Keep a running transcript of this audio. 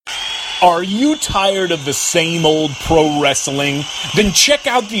Are you tired of the same old pro wrestling? Then check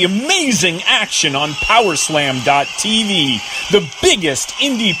out the amazing action on Powerslam.tv, the biggest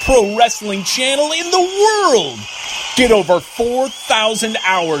indie pro wrestling channel in the world. Get over 4,000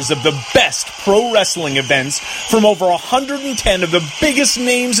 hours of the best pro wrestling events from over 110 of the biggest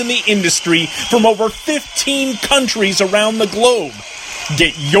names in the industry from over 15 countries around the globe.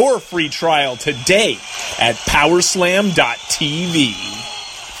 Get your free trial today at Powerslam.tv.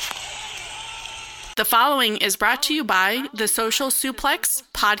 The following is brought to you by the Social Suplex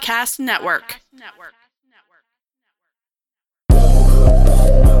Podcast Network.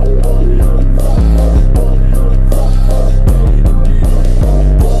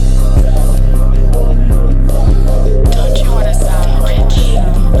 Don't you want to sound rich?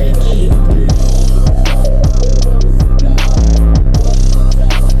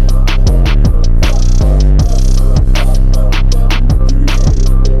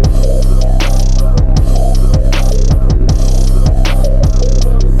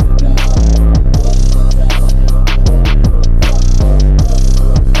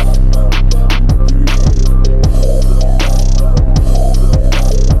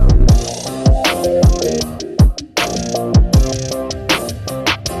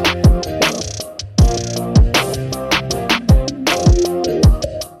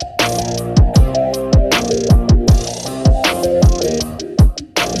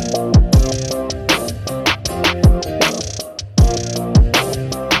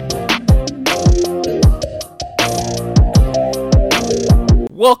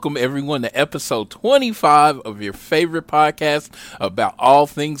 Welcome everyone to episode 25 of your favorite podcast about all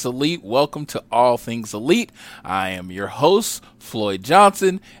things elite. Welcome to All Things Elite. I am your host, Floyd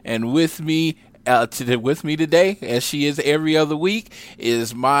Johnson, and with me today, as she is every other week,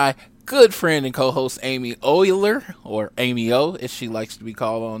 is my good friend and co-host Amy Euler, or Amy O, as she likes to be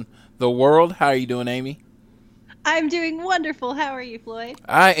called on the world. How are you doing, Amy? I'm doing wonderful. How are you, Floyd?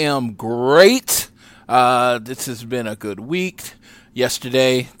 I am great. This has been a good week.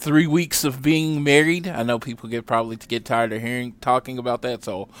 Yesterday, 3 weeks of being married. I know people probably get tired of talking about that,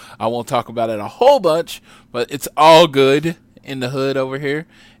 so I won't talk about it a whole bunch, but it's all good in the hood over here.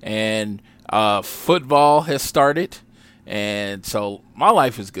 And football has started, and so my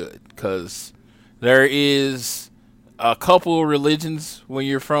life is good because there is a couple of religions when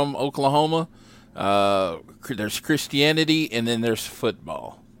you're from Oklahoma. There's Christianity, and then there's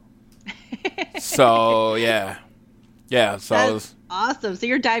football. So, yeah. Yeah, so that's awesome. So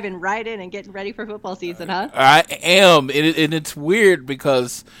you're diving right in and getting ready for football season, huh? I am, and it's weird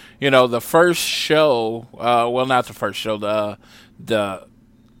because, the first show, not the first show, the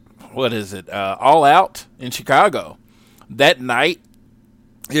what is it, All Out in Chicago. That night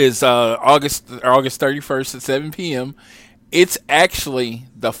is August 31st at 7 p.m. It's actually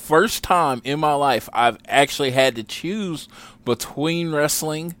the first time in my life I've actually had to choose between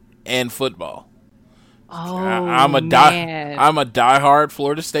wrestling and football. Oh, I'm a diehard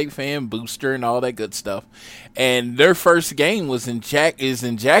Florida State fan, booster, and all that good stuff. And their first game is in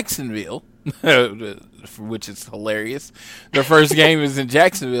Jacksonville, which is hilarious. Their first game is in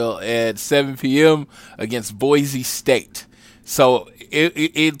Jacksonville at 7 p.m. against Boise State. So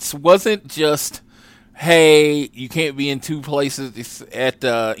it wasn't just, hey, you can't be in two places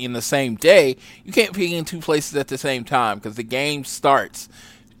in the same day. You can't be in two places at the same time because the game starts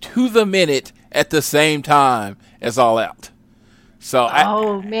to the minute at the same time as All Out. So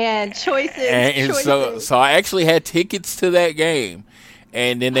choices. So I actually had tickets to that game,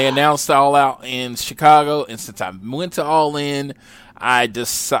 and then they announced All Out in Chicago. And since I went to All In, I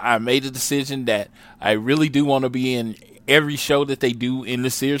made a decision that I really do want to be in every show that they do in the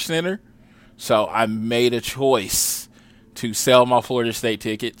Sears Center. So I made a choice to sell my Florida State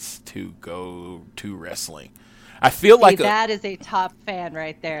tickets to go to wrestling. I feel that is a top fan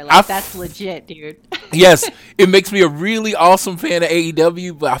right there. That's legit, dude. Yes, it makes me a really awesome fan of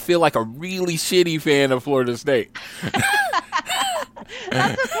AEW, but I feel like a really shitty fan of Florida State.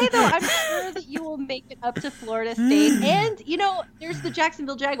 That's okay, though. I'm sure that you will make it up to Florida State. And, there's the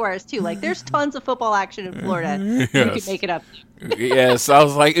Jacksonville Jaguars, too. There's tons of football action in Florida. Yes. You can make it up to. Yes, I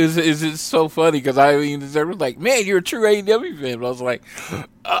was like, is it so funny? Because everyone's like, man, you're a true AEW fan. But I was like,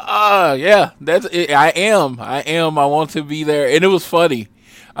 yeah, that's it. I am. I want to be there. And it was funny.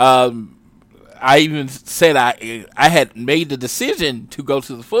 I even said I had made the decision to go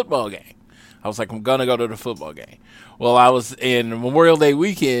to the football game. I was like, I'm going to go to the football game. Well, I was in Memorial Day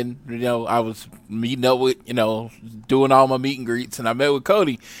weekend, I was meeting up with, doing all my meet and greets, and I met with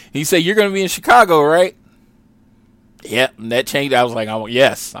Cody. He said, you're going to be in Chicago, right? Yeah, and that changed. I was like,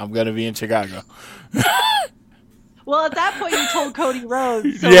 yes, I'm going to be in Chicago. Well, at that point, you told Cody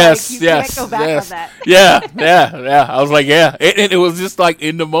Rhodes, so yes, you can't go back on that. yeah. I was like, yeah. And it was just like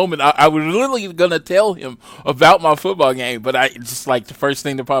in the moment, I was literally going to tell him about my football game, but I just like the first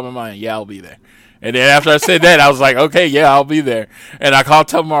thing that popped in my mind, yeah, I'll be there. And then after I said that, I was like, okay, yeah, I'll be there. And I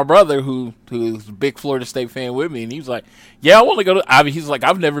called up my brother, who's a big Florida State fan with me, and he was like, yeah, I want to go to. He's like,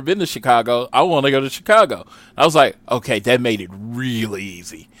 I've never been to Chicago. I want to go to Chicago. I was like, okay, that made it really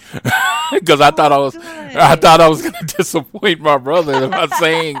easy, because I thought I was going to disappoint my brother by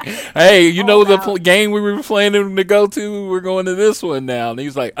saying, hey, the game we were planning to go to, we're going to this one now. And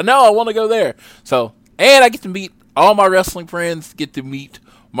he's like, no, I want to go there. So, and I get to meet all my wrestling friends. Get to meet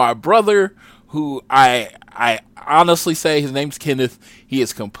my brother, who I honestly say his name's Kenneth. He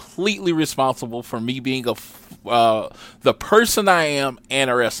is completely responsible for me being the person I am and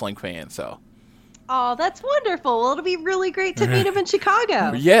a wrestling fan. So, oh, that's wonderful. Well, it'll be really great to meet him in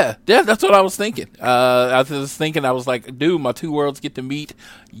Chicago. Yeah, that's what I was thinking. I was like, dude, my two worlds get to meet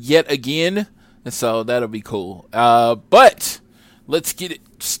yet again, and so that'll be cool. But let's get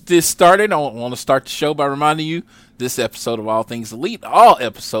this started. I want to start the show by reminding you, this episode of All Things Elite, all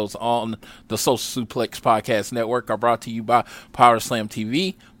episodes on the Social Suplex Podcast Network are brought to you by Power Slam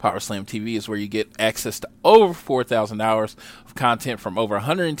TV. Power Slam TV is where you get access to over 4,000 hours of content from over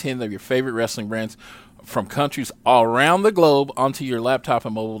 110 of your favorite wrestling brands from countries all around the globe onto your laptop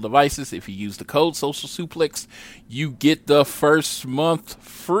and mobile devices. If you use the code Social Suplex, you get the first month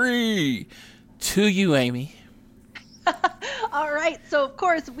free. To you, Amy. All right, so of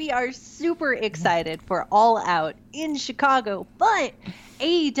course we are super excited for All Out in Chicago, but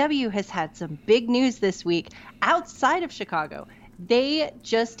AEW has had some big news this week outside of Chicago. They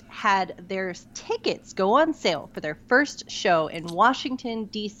just had their tickets go on sale for their first show in Washington,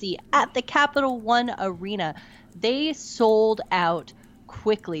 D.C. at the Capital One Arena. They sold out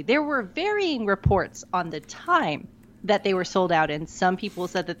quickly. There were varying reports on the time that they were sold out in. Some people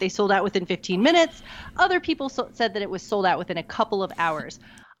said that they sold out within 15 minutes. Other people said that it was sold out within a couple of hours.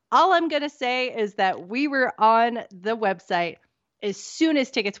 All I'm going to say is that we were on the website as soon as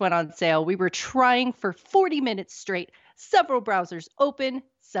tickets went on sale. We were trying for 40 minutes straight, several browsers open,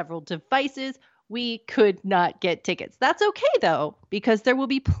 several devices. We could not get tickets. That's okay, though, because there will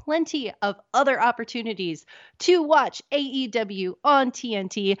be plenty of other opportunities to watch AEW on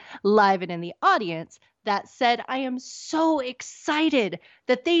TNT live and in the audience. That said, I am so excited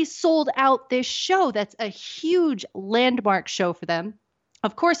that they sold out this show. That's a huge landmark show for them.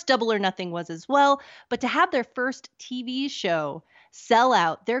 Of course, Double or Nothing was as well, but to have their first TV show sell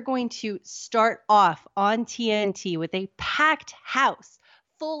out, they're going to start off on TNT with a packed house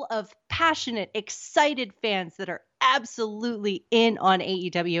full of passionate, excited fans that are absolutely in on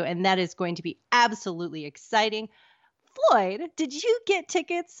AEW, and that is going to be absolutely exciting. Floyd, did you get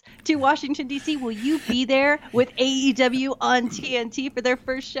tickets to Washington, D.C.? Will you be there with AEW on TNT for their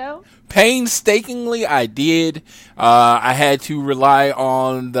first show? Painstakingly, I did. I had to rely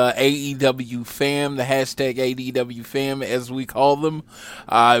on the AEW fam, the hashtag AEW fam, as we call them.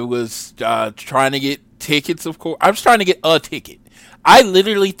 I was trying to get tickets, of course. I was trying to get a ticket. I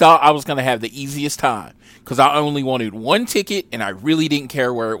literally thought I was going to have the easiest time because I only wanted one ticket and I really didn't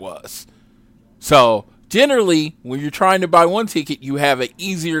care where it was. So generally, when you're trying to buy one ticket, you have an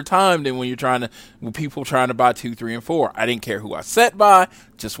easier time than when people trying to buy 2, 3, and 4. I didn't care who I sat by,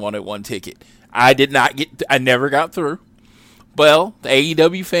 just wanted one ticket. I never got through. Well, the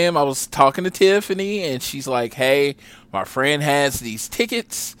AEW fam, I was talking to Tiffany, and she's like, hey, my friend has these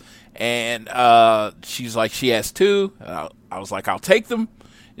tickets, and she's like, she has 2. I was like, I'll take them.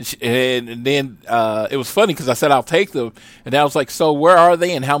 And then it was funny because I said, I'll take them. And I was like, so where are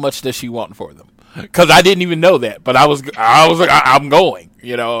they and how much does she want for them? Because I didn't even know that, but I was like, I'm going.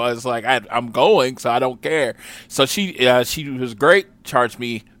 I was like, I'm going, so I don't care. So she was great, charged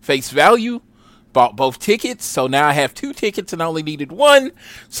me face value, bought both tickets. So now I have 2 tickets and I only needed 1.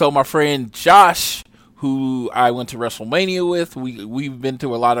 So my friend Josh, who I went to WrestleMania with, we've been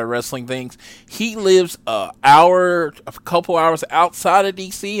to a lot of wrestling things. He lives a couple hours outside of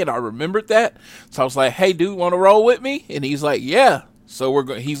DC, and I remembered that. So I was like, hey, dude, want to roll with me? And he's like, yeah. So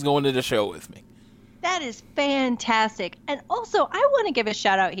he's going to the show with me. That is fantastic. And also, I want to give a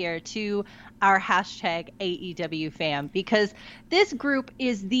shout out here to our hashtag AEW fam, because this group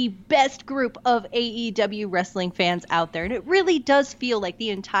is the best group of AEW wrestling fans out there. And it really does feel like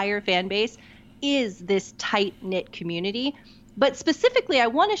the entire fan base is this tight-knit community. But specifically, I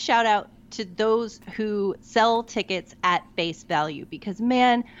want to shout out to those who sell tickets at face value, because,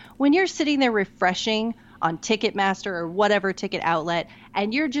 man, when you're sitting there refreshing on Ticketmaster or whatever ticket outlet,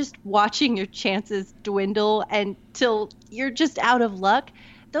 and you're just watching your chances dwindle until you're just out of luck,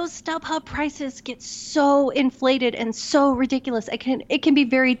 those StubHub prices get so inflated and so ridiculous. It can be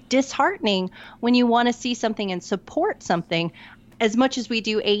very disheartening when you want to see something and support something as much as we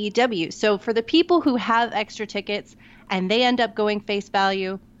do AEW. So for the people who have extra tickets and they end up going face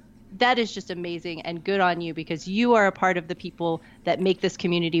value, that is just amazing and good on you, because you are a part of the people that make this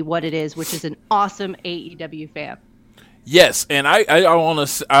community what it is, which is an awesome AEW fan. Yes, and I want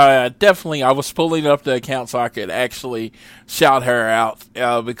to definitely, I was pulling up the account so I could actually shout her out,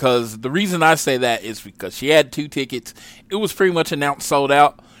 because the reason I say that is because she had 2 tickets. It was pretty much announced sold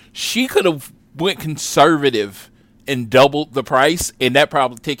out. She could have went conservative and doubled the price, and that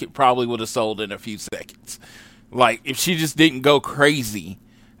ticket probably would have sold in a few seconds. Like, if she just didn't go crazy.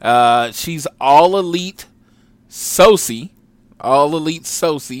 She's All Elite Soci. All Elite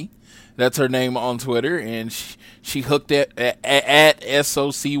Soci. That's her name on Twitter, and she hooked at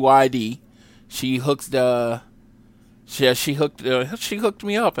SOCYD. She hooked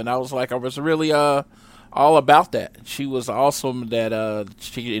me up, and I was like, I was really all about that. She was awesome that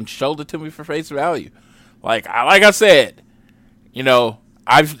she showed it to me for face value. Like I said, you know,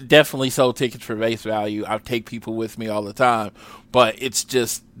 I've definitely sold tickets for face value. I take people with me all the time, but it's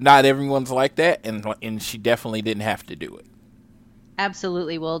just not everyone's like that, and she definitely didn't have to do it.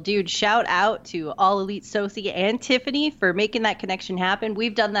 Absolutely. Well, dude, shout out to All Elite Soci and Tiffany for making that connection happen.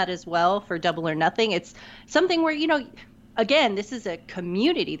 We've done that as well for Double or Nothing. It's something where, you know, again, this is a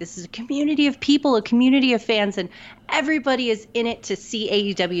community. This is a community of people, a community of fans, and everybody is in it to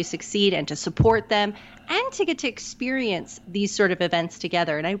see AEW succeed and to support them and to get to experience these sort of events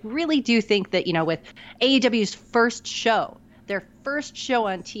together. And I really do think that, you know, with AEW's first show, their first show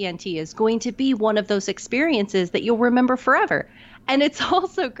on TNT is going to be one of those experiences that you'll remember forever. And it's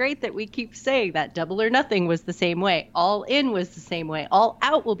also great that we keep saying that Double or Nothing was the same way. All In was the same way. All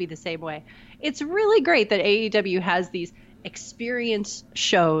Out will be the same way. It's really great that AEW has these experience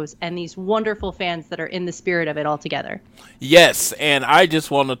shows and these wonderful fans that are in the spirit of it all together. Yes, and I just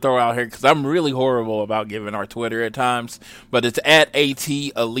want to throw out here, because I'm really horrible about giving our Twitter at times, but it's at AT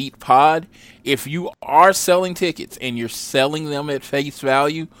Elite Pod. If you are selling tickets and you're selling them at face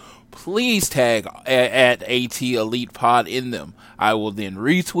value, please tag at AT Elite Pod in them. I will then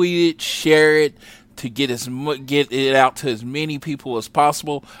retweet it, share it, to get it out to as many people as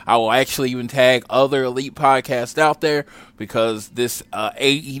possible. I will actually even tag other Elite podcasts out there, because this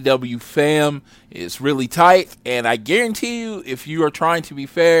AEW fam is really tight, and I guarantee you, if you are trying to be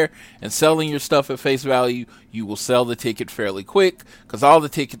fair and selling your stuff at face value, you will sell the ticket fairly quick, because all the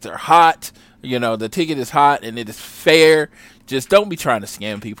tickets are hot. You know, the ticket is hot and it is fair. Just don't be trying to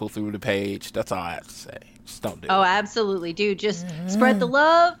scam people through the page. That's all I have to say. Just don't do it. Oh, absolutely, dude. Just spread the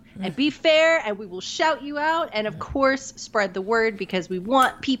love and be fair, and we will shout you out. And of course, spread the word, because we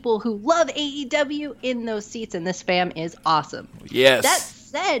want people who love AEW in those seats, and this fam is awesome. Yes. That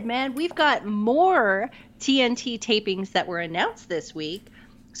said, man, we've got more TNT tapings that were announced this week.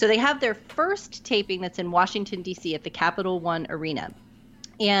 So they have their first taping that's in Washington, D.C. at the Capital One Arena.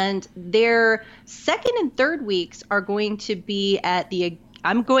 And their second and third weeks are going to be at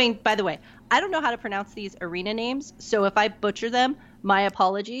by the way, I don't know how to pronounce these arena names, so if I butcher them, my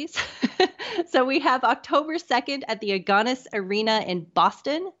apologies. So we have October 2nd at the Agganis Arena in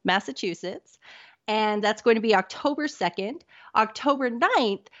Boston, Massachusetts. And that's going to be October 2nd. October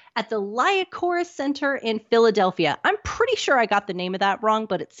 9th at the Liacoris Center in Philadelphia. I'm pretty sure I got the name of that wrong,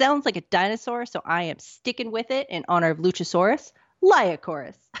 but it sounds like a dinosaur, so I am sticking with it in honor of Luchasaurus.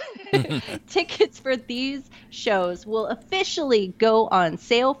 Liacoris. Tickets for these shows will officially go on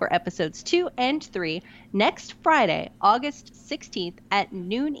sale for episodes 2 and 3 next Friday, August 16th at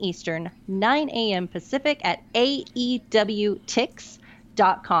noon Eastern, 9 a.m. Pacific at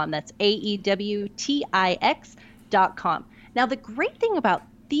AEWTix.com. That's AEWTIX.com. Now, the great thing about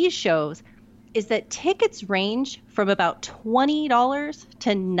these shows is that tickets range from about $20 to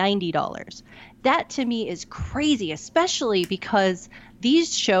 $90. That to me is crazy, especially because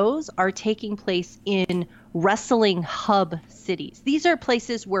these shows are taking place in wrestling hub cities. These are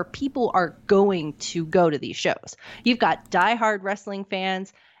places where people are going to go to these shows. You've got diehard wrestling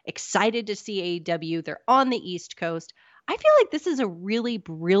fans excited to see AEW. They're on the East Coast. I feel like this is a really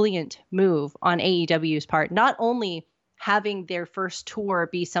brilliant move on AEW's part, not only having their first tour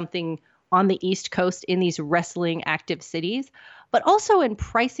be something on the East Coast in these wrestling active cities, but also in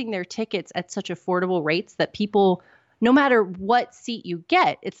pricing their tickets at such affordable rates that people, no matter what seat you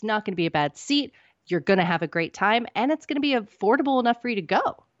get, it's not going to be a bad seat. You're going to have a great time, and it's going to be affordable enough for you to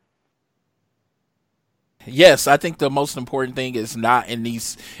go. Yes, I think the most important thing is not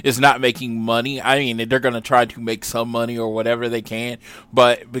making money. I mean, they're going to try to make some money or whatever they can,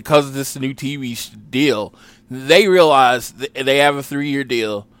 but because of this new TV deal, they realize they have a 3-year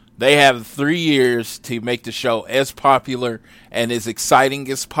deal. They have 3 years to make the show as popular and as exciting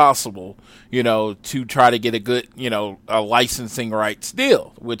as possible, to try to get a good, a licensing rights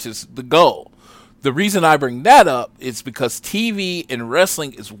deal, which is the goal. The reason I bring that up is because TV and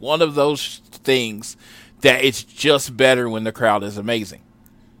wrestling is one of those things that it's just better when the crowd is amazing.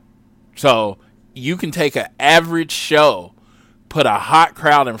 So you can take an average show, put a hot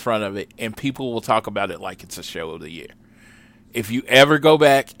crowd in front of it, and people will talk about it like it's a show of the year. If you ever go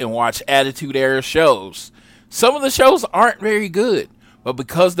back and watch Attitude Era shows, some of the shows aren't very good, but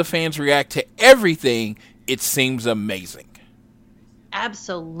because the fans react to everything, it seems amazing.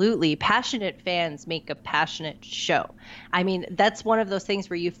 Absolutely. Passionate fans make a passionate show. I mean, that's one of those things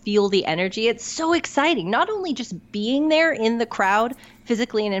where you feel the energy. It's so exciting, not only just being there in the crowd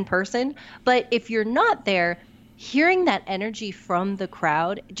physically and in person, but if you're not there, hearing that energy from the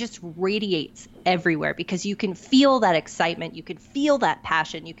crowd just radiates everywhere because you can feel that excitement. You can feel that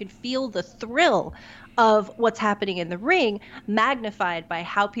passion. You can feel the thrill of what's happening in the ring magnified by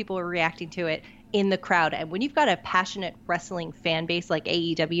how people are reacting to it in the crowd. And when you've got a passionate wrestling fan base like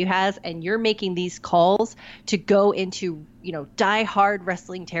AEW has, and you're making these calls to go into, die-hard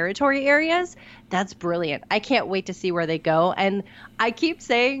wrestling territory areas, that's brilliant. I can't wait to see where they go. And I keep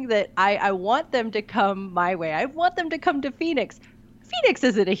saying that I want them to come my way. I want them to come to Phoenix. Phoenix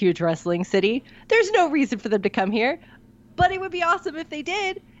isn't a huge wrestling city. There's no reason for them to come here, but it would be awesome if they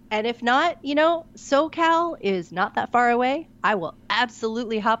did. And if not, SoCal is not that far away. I will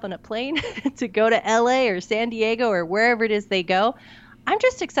absolutely hop on a plane to go to LA or San Diego or wherever it is they go. I'm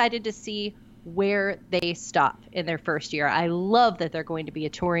just excited to see where they stop in their first year. I love that they're going to be a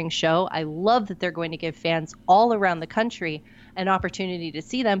touring show. I love that they're going to give fans all around the country an opportunity to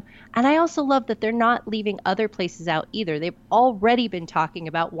see them. And I also love that they're not leaving other places out either. They've already been talking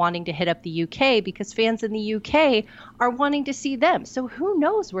about wanting to hit up the UK because fans in the UK are wanting to see them. So who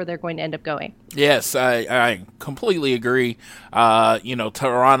knows where they're going to end up going? Yes, I completely agree.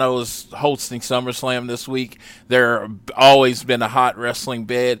 Toronto is hosting SummerSlam this week. They're always been a hot wrestling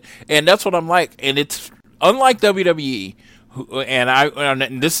bed. And that's what I'm like. And it's unlike WWE.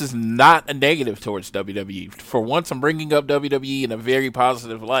 And this is not a negative towards WWE. For once, I'm bringing up WWE in a very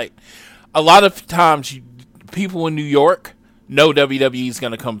positive light. A lot of times, people in New York know WWE is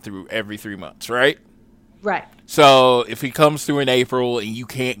going to come through every 3 months, right? Right. So if he comes through in April and you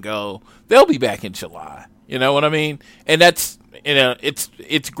can't go, they'll be back in July. You know what I mean? And that's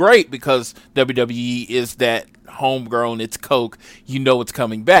it's great because WWE is that homegrown. It's Coke. It's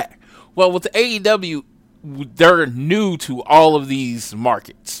coming back. Well, with the AEW, they're new to all of these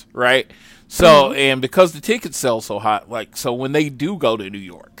markets, right? So, and because the tickets sell so hot, so when they do go to New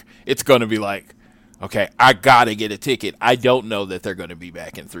York, it's going to be like, okay, I got to get a ticket. I don't know that they're going to be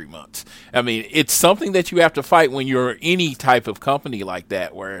back in 3 months. I mean, it's something that you have to fight when you're any type of company like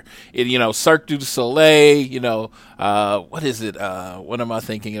that, where, Cirque du Soleil, what is it? What am I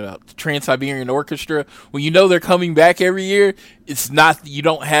thinking about? The Trans-Siberian Orchestra. When they're coming back every year, it's not, you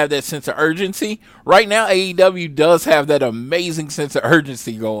don't have that sense of urgency. Right now, AEW does have that amazing sense of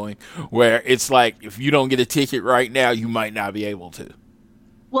urgency going, where it's like, if you don't get a ticket right now, you might not be able to.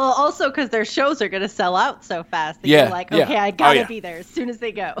 Well, also because their shows are going to sell out so fast that you're like, okay, I got to be there as soon as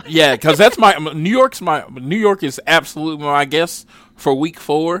they go. Yeah, because that's New York is absolutely my guess for week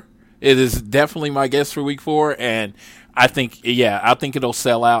 4. It is definitely my guess for week 4, and I think it'll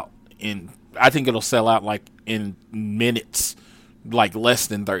sell out in minutes, like less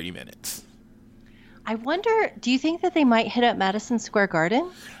than 30 minutes. I wonder, do you think that they might hit up Madison Square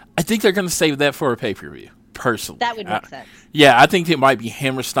Garden? I think they're going to save that for a pay-per-view. Personally, that would make sense. Yeah, I think it might be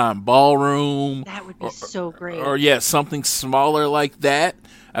Hammerstein Ballroom. That would be so great. Or something smaller like that.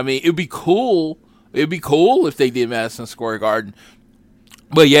 I mean, it'd be cool. It'd be cool if they did Madison Square Garden.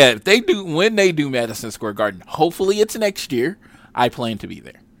 But yeah, when they do Madison Square Garden, hopefully it's next year. I plan to be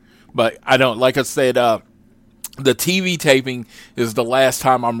there. But I don't, like I said, the TV taping is the last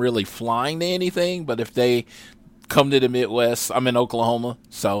time I'm really flying to anything. But if they come to the Midwest, I'm in Oklahoma,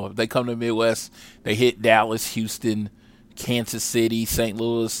 so if they come to the Midwest, they hit Dallas, Houston, Kansas City, St.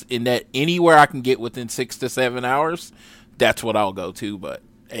 Louis, anywhere I can get within 6 to 7 hours, that's what I'll go to. But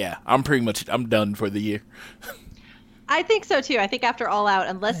yeah, I'm done for the year. I think so too. I think after All Out,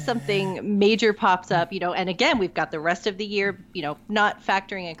 unless something major pops up, and again, we've got the rest of the year, not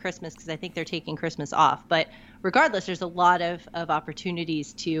factoring in Christmas because I think they're taking Christmas off. But regardless, there's a lot of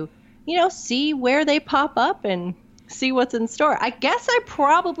opportunities to, see where they pop up and see what's in store. I guess I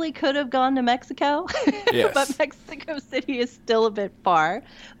probably could have gone to Mexico, yes. But Mexico City is still a bit far.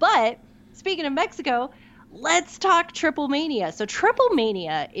 But speaking of Mexico, let's talk Triple Mania. So Triple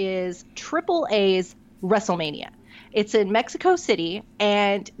Mania is AAA's WrestleMania. It's in Mexico City,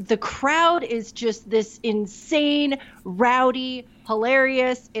 and the crowd is just this insane, rowdy,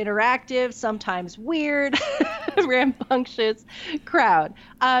 hilarious, interactive, sometimes weird, rambunctious crowd.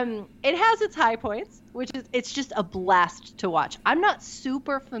 It has its high points, it's just a blast to watch. I'm not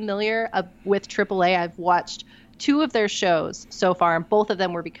super familiar with AAA. I've watched 2 of their shows so far, and both of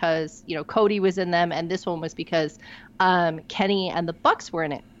them were because, Cody was in them, and this one was because Kenny and the Bucks were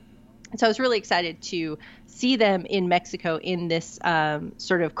in it. And so I was really excited to see them in Mexico in this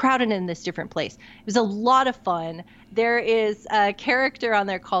sort of crowded in this different place. It was a lot of fun. There is a character on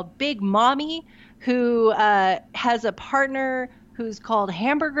there called Big Mommy who has a partner who's called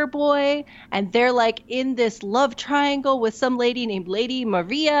Hamburger Boy, and they're like in this love triangle with some lady named Lady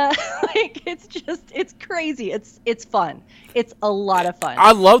Maria. It's crazy. It's fun. It's a lot of fun.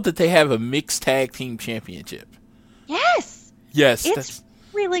 I love that they have a mixed tag team championship. Yes. It's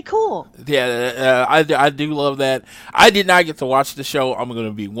really cool. Yeah, I do love that. I did not get to watch the show. I'm going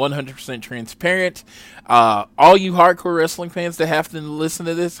to be 100% transparent. All you hardcore wrestling fans that have to listen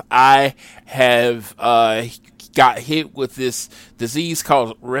to this, I have got hit with this disease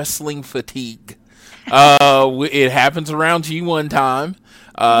called wrestling fatigue. It happens around G1 time.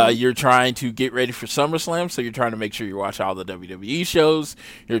 You're trying to get ready for SummerSlam, so you're trying to make sure you watch all the WWE shows.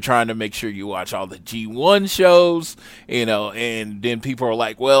 You're trying to make sure you watch all the G1 shows, and then people are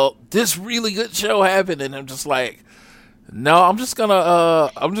like, well, this really good show happened, and I'm just like, no, I'm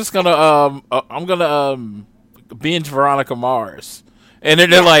gonna binge Veronica Mars. And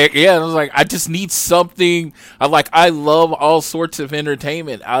then they're like, I was like, I just need something. I love all sorts of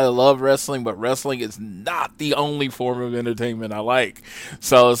entertainment. I love wrestling, but wrestling is not the only form of entertainment I like.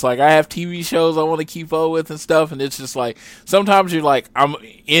 So it's like, I have TV shows I want to keep up with and stuff. And it's just like, sometimes you're like, I'm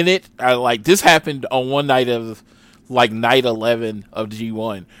in it. This happened on one night of night 11 of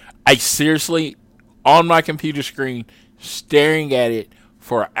G1. I seriously, on my computer screen, staring at it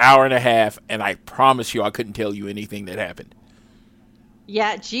for an hour and a half. And I promise you, I couldn't tell you anything that happened.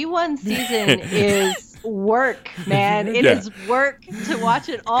 Yeah, G1 season is work, man. It is work to watch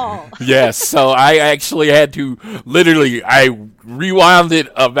it all. Yes, so I actually had to I rewound it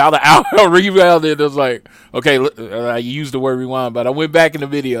about an hour. I was like, okay, I used the word rewind, but I went back in the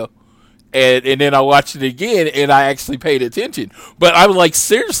video, and then I watched it again, and I actually paid attention. But I was like,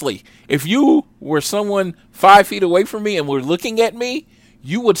 seriously, if you were someone 5 feet away from me and were looking at me,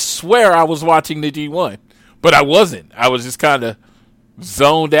 you would swear I was watching the G1. But I wasn't. I was just kind of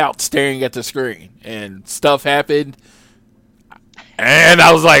zoned out staring at the screen, and stuff happened, and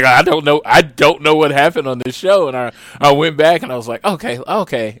I was like, I don't know what happened on this show. And I went back and I was like, okay,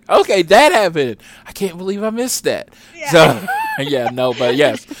 that happened. I can't believe I missed that. So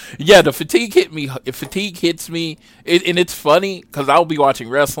the fatigue hit me. Fatigue hits me, and it's funny because I'll be watching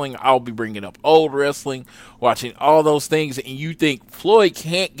wrestling, I'll be bringing up old wrestling, watching all those things, and you think Floyd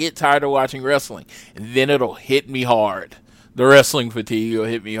can't get tired of watching wrestling, and then it'll hit me hard. The wrestling fatigue will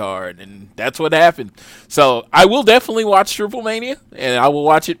hit me hard, and that's what happened. So I will definitely watch Triple Mania, and I will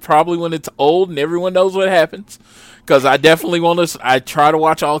watch it probably when it's old and everyone knows what happens, because I definitely I try to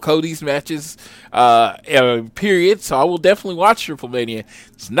watch all Cody's matches, period, so I will definitely watch Triple Mania.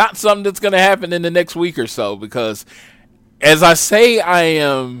 It's not something that's going to happen in the next week or so, because as I say, I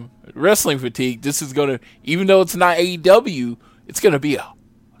am wrestling fatigued. This is going to, even though it's not AEW, it's going to be a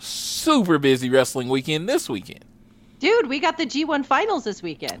super busy wrestling weekend this weekend. Dude, we got the G1 Finals this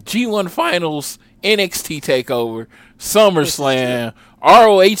weekend. G1 Finals, NXT TakeOver, SummerSlam,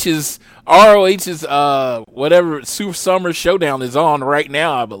 ROH's whatever Super Summer Showdown is on right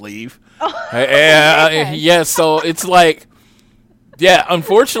now, I believe. So it's like,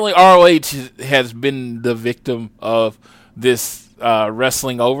 unfortunately, ROH has been the victim of this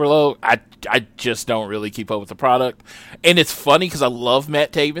wrestling overload. I just don't really keep up with the product, and it's funny because I love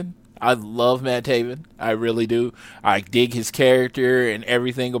Matt Taven. I really do. I dig his character and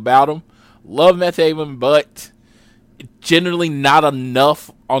everything about him. Love Matt Taven, but generally not enough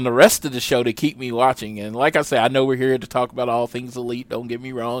on the rest of the show to keep me watching. And like I say, I know we're here to talk about all things Elite. Don't get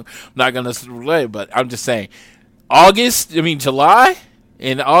me wrong. I'm not going to relay, but I'm just saying. July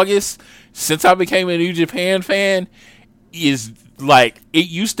and August, since I became a New Japan fan, is like, it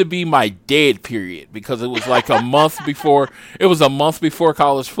used to be my dead period, because it was like a month before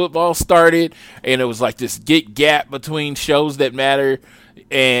college football started, and it was like this gap between shows that matter,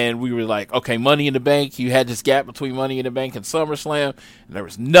 And we were like, okay, Money in the Bank. You had this gap between Money in the Bank and SummerSlam, and there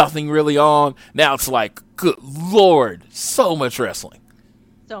was nothing really on. Now it's like, good Lord, so much wrestling.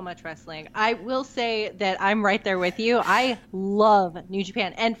 So much wrestling. I will say that I'm right there with you. I love New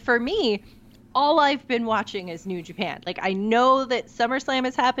Japan. And for me, all I've been watching is New Japan. Like, I know that SummerSlam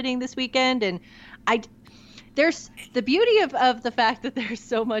is happening this weekend, and there's the beauty of the fact that there's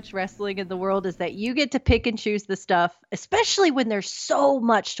so much wrestling in the world is that you get to pick and choose the stuff, especially when there's so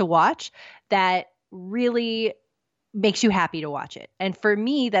much to watch that really makes you happy to watch it. And for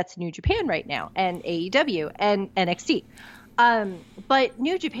me, that's New Japan right now, and AEW and NXT. But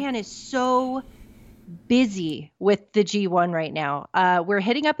New Japan is so busy with the G1 right now. We're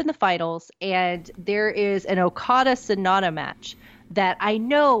hitting up in the finals, and there is an Okada-Sonata match that I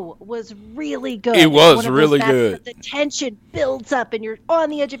know was really good. It was really good. The tension builds up, and you're on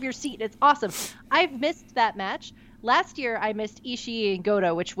the edge of your seat. It's awesome. I've missed that match. Last year, I missed Ishii and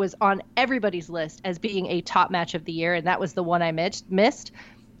Goto, which was on everybody's list as being a top match of the year, and that was the one I missed.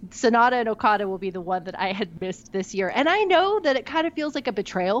 Sonata and Okada will be the one that I had missed this year. And I know that it kind of feels like a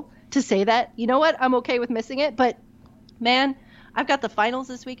betrayal to say that. You know what? I'm okay with missing it. But, man, I've got the finals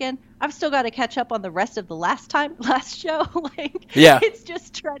this weekend. I've still got to catch up on the rest of the last show. It's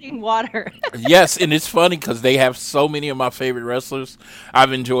just treading water. Yes, and it's funny because they have so many of my favorite wrestlers.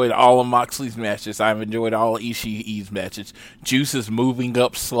 I've enjoyed all of Moxley's matches. I've enjoyed all of Ishii's matches. Juice is moving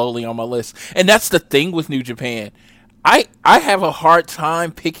up slowly on my list. And that's the thing with New Japan. I have a hard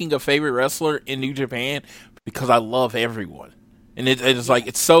time picking a favorite wrestler in New Japan because I love everyone. And it's like,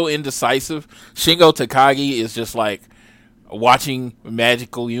 it's so indecisive. Shingo Takagi is just like watching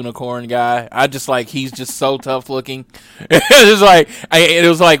Magical Unicorn guy. I just like, he's just so tough looking. It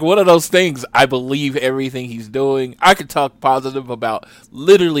was like one of those things. I believe everything he's doing. I could talk positive about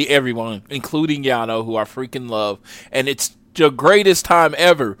literally everyone, including Yano, who I freaking love. And it's the greatest time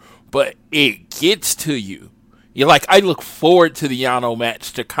ever, but it gets to you. You're like, I look forward to the Yano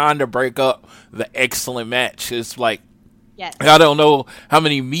match to kind of break up the excellent match. It's like, yes. I don't know how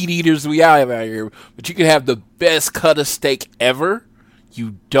many meat eaters we have out here, but you can have the best cut of steak ever.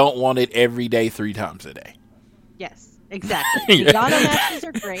 You don't want it every day, 3 times a day. Yes, exactly. The Yano matches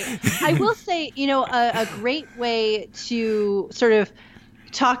are great. I will say, a great way to sort of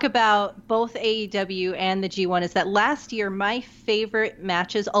talk about both AEW and the G1 is that last year, my favorite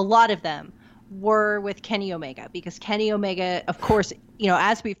matches, a lot of them, were with Kenny Omega, because Kenny Omega, of course,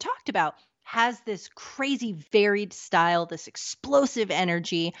 as we've talked about, has this crazy varied style, this explosive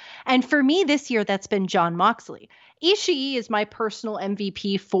energy. And for me this year, that's been Jon Moxley. Ishii is my personal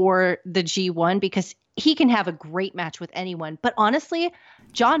MVP for the G1 because he can have a great match with anyone. But honestly,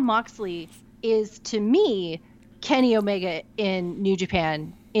 Jon Moxley is, to me, Kenny Omega in New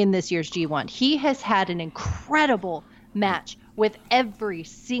Japan in this year's G1. He has had an incredible match with every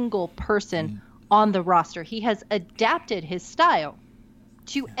single person on the roster. He has adapted his style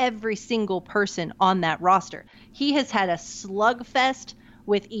to every single person on that roster. He has had a slugfest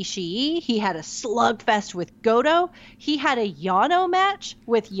with Ishii. He had a slugfest with Goto. He had a Yano match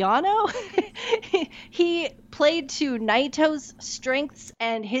with Yano. He played to Naito's strengths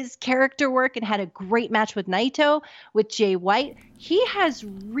and his character work and had a great match with Naito, with Jay White. He has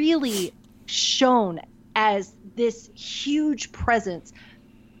really shown as this huge presence,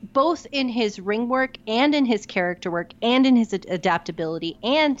 both in his ring work and in his character work and in his adaptability,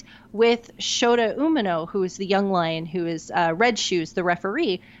 and with Shota Umino, who is the young lion, who is Red Shoes, the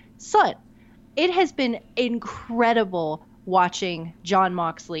referee, son. It has been incredible watching Jon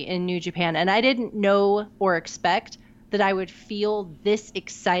Moxley in New Japan, and I didn't know or expect that I would feel this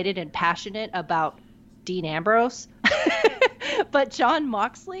excited and passionate about Dean Ambrose. But Jon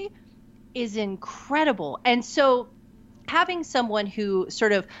Moxley is incredible. And so having someone who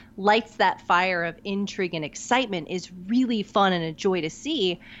sort of lights that fire of intrigue and excitement is really fun and a joy to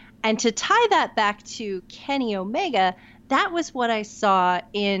see. And to tie that back to Kenny Omega, that was what I saw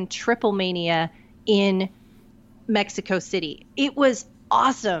in Triple Mania in Mexico City. It was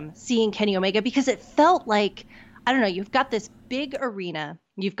awesome seeing Kenny Omega because it felt like, I don't know, you've got this big arena,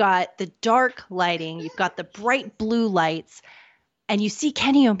 you've got the dark lighting, you've got the bright blue lights, and you see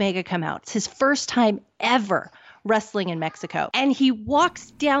Kenny Omega come out. It's his first time ever wrestling in Mexico. And he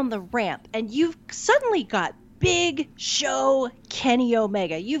walks down the ramp, and you've suddenly got big show Kenny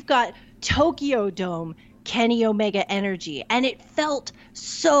Omega. You've got Tokyo Dome Kenny Omega energy. And it felt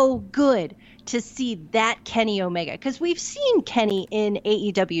so good to see that Kenny Omega. Because we've seen Kenny in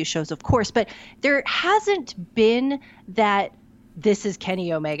AEW shows, of course, but there hasn't been that this is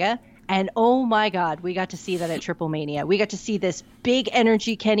Kenny Omega. And oh my God, we got to see that at Triple Mania. We got to see this big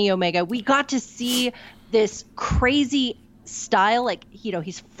energy Kenny Omega. We got to see this crazy style. Like,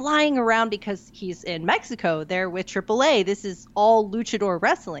 he's flying around because he's in Mexico there with AAA. This is all luchador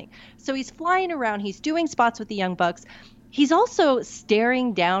wrestling. So he's flying around. He's doing spots with the Young Bucks. He's also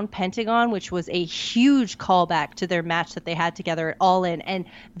staring down Pentagon, which was a huge callback to their match that they had together at All In. And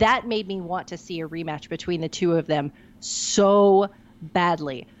that made me want to see a rematch between the two of them so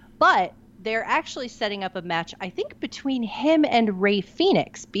badly. But they're actually setting up a match, I think, between him and Rey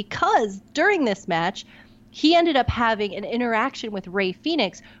Fenix, because during this match, he ended up having an interaction with Rey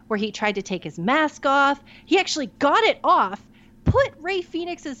Fenix where he tried to take his mask off. He actually got it off, put Rey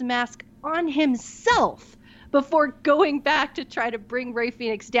Fenix's mask on himself before going back to try to bring Rey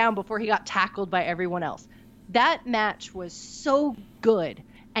Fenix down before he got tackled by everyone else. That match was so good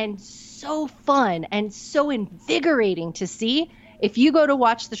and so fun and so invigorating to see. If you go to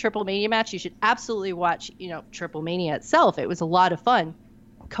watch the Triple Mania match, you should absolutely watch, Triple Mania itself. It was a lot of fun.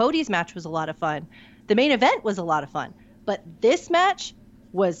 Cody's match was a lot of fun. The main event was a lot of fun. But this match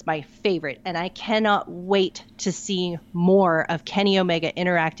was my favorite, and I cannot wait to see more of Kenny Omega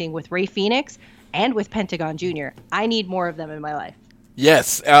interacting with Rey Fenix and with Pentagon Jr. I need more of them in my life.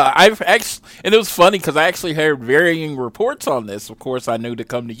 Yes, I've actually, and it was funny because I actually heard varying reports on this. Of course, I knew to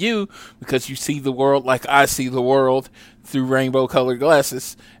come to you because you see the world like I see the world through rainbow-colored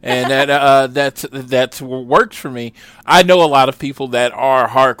glasses, and that works for me. I know a lot of people that are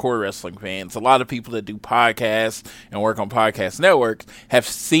hardcore wrestling fans. A lot of people that do podcasts and work on podcast networks have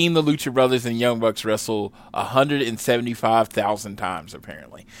seen the Lucha Brothers and Young Bucks wrestle 175,000 times,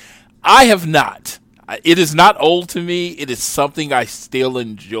 apparently. I have not. It is not old to me. It is something I still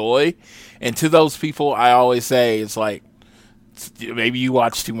enjoy. And to those people, I always say, it's like, maybe you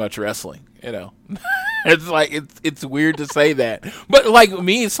watch too much wrestling, It's like, it's weird to say that. But like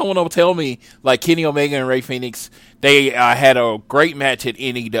me, someone will tell me, like Kenny Omega and Rey Fenix, they had a great match at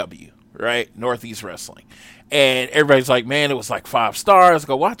NEW, right? Northeast Wrestling. And everybody's like, man, it was like 5 stars.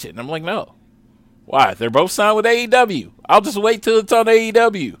 Go watch it. And I'm like, no. Why? They're both signed with AEW. I'll just wait till it's on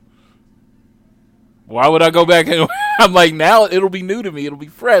AEW. Why would I go back? And I'm like, now it'll be new to me. It'll be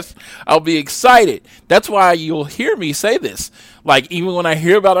fresh. I'll be excited. That's why you'll hear me say this. Like, even when I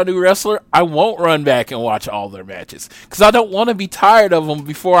hear about a new wrestler, I won't run back and watch all their matches because I don't want to be tired of them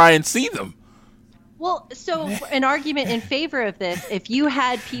before I see them. Well, so an argument in favor of this, if you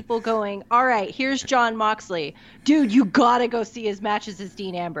had people going, all right, here's Jon Moxley. Dude, you got to go see his matches as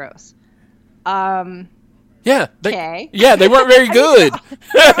Dean Ambrose. Yeah, they weren't very good.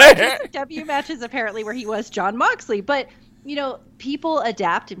 W matches apparently where he was Jon Moxley, but people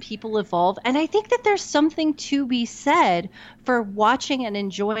adapt and people evolve, and I think that there's something to be said for watching and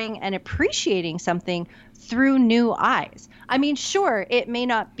enjoying and appreciating something through new eyes. I mean, sure, it may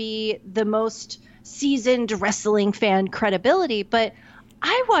not be the most seasoned wrestling fan credibility, but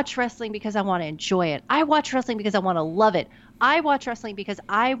I watch wrestling because I want to enjoy it. I watch wrestling because I want to love it. I watch wrestling because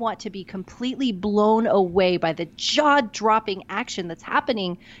I want to be completely blown away by the jaw-dropping action that's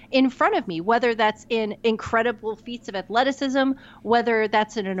happening in front of me, whether that's in incredible feats of athleticism, whether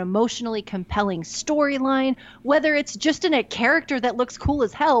that's in an emotionally compelling storyline, whether it's just in a character that looks cool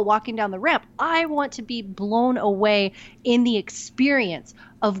as hell walking down the ramp. I want to be blown away in the experience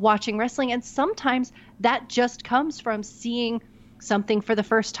of watching wrestling, and sometimes that just comes from seeing something for the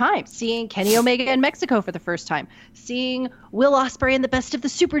first time, seeing Kenny Omega in Mexico for the first time, seeing Will Ospreay in the Best of the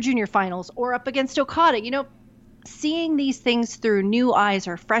Super Junior finals or up against Okada, seeing these things through new eyes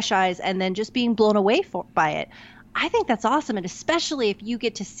or fresh eyes and then just being blown away by it. I think that's awesome. And especially if you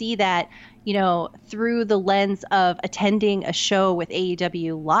get to see that, through the lens of attending a show with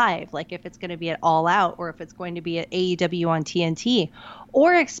AEW live, like if it's going to be at All Out or if it's going to be at AEW on TNT,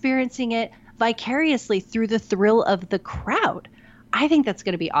 or experiencing it vicariously through the thrill of the crowd. I think that's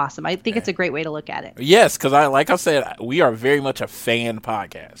going to be awesome. I think it's a great way to look at it. Yes, because like I said, we are very much a fan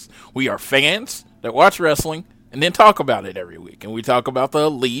podcast. We are fans that watch wrestling and then talk about it every week. And we talk about the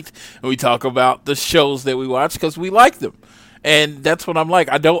Elite and we talk about the shows that we watch because we like them. And that's what I'm like.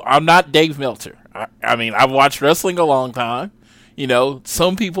 I'm not Dave Meltzer. I mean, I've watched wrestling a long time.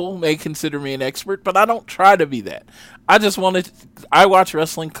 Some people may consider me an expert, but I don't try to be that. I watch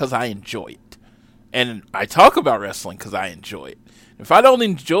wrestling because I enjoy it. And I talk about wrestling because I enjoy it. If I don't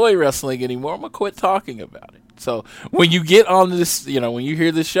enjoy wrestling anymore, I'm going to quit talking about it. So when you get on this, when you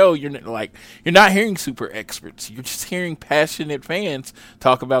hear this show, you're not hearing super experts. You're just hearing passionate fans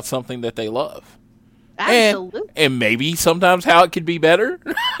talk about something that they love. Absolutely. And maybe sometimes how it could be better,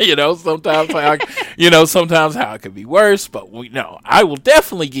 sometimes how it could be worse, but I will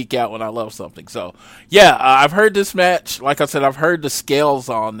definitely geek out when I love something. So yeah, I've heard this match. Like I said, I've heard the scales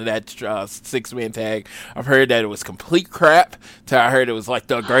on that 6-man tag. I've heard that it was complete crap. I heard it was like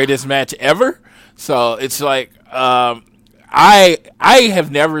the greatest match ever. So it's like, I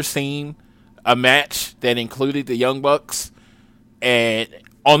have never seen a match that included the Young Bucks and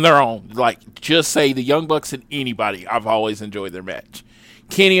on their own. Like, just say the Young Bucks and anybody, I've always enjoyed their match.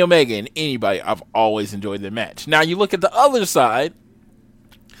 Kenny Omega and anybody, I've always enjoyed their match. Now, you look at the other side,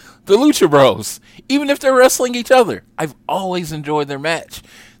 the Lucha Bros. Even if they're wrestling each other, I've always enjoyed their match.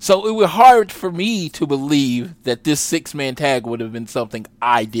 So it was hard for me to believe that this 6-man tag would have been something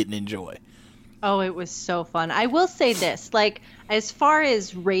I didn't enjoy. Oh, it was so fun. I will say this, like, as far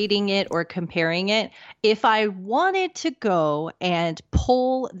as rating it or comparing it, if I wanted to go and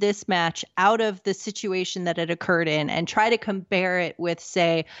pull this match out of the situation that it occurred in and try to compare it with,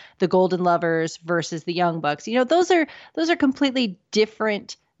 say, the Golden Lovers versus the Young Bucks, you know, those are completely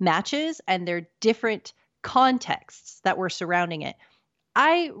different matches and they're different contexts that were surrounding it.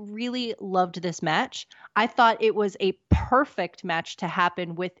 I really loved this match. I thought it was a perfect match to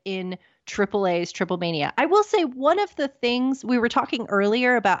happen within AAA's Triple Mania. I will say one of the things we were talking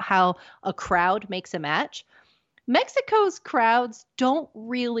earlier about how a crowd makes a match. Mexico's crowds don't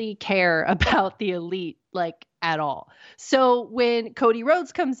really care about the Elite like at all. So when Cody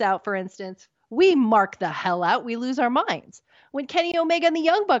Rhodes comes out, for instance, we mark the hell out. We lose our minds. When Kenny Omega and the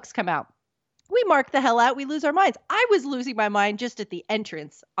Young Bucks come out, we mark the hell out. We lose our minds. I was losing my mind just at the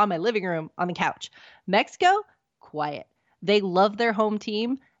entrance on my living room on the couch. Mexico, quiet. They love their home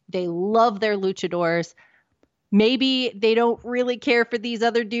team. They love their luchadors. Maybe they don't really care for these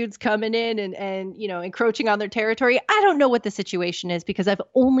other dudes coming in and you know, encroaching on their territory. I don't know what the situation is because I've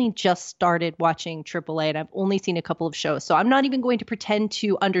only just started watching AAA and I've only seen a couple of shows. So I'm not even going to pretend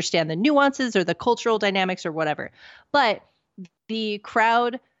to understand the nuances or the cultural dynamics or whatever. But the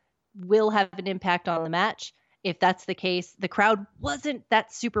crowd will have an impact on the match. If that's the case, the crowd wasn't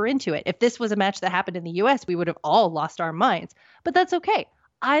that super into it. If this was a match that happened in the US, we would have all lost our minds. But that's okay.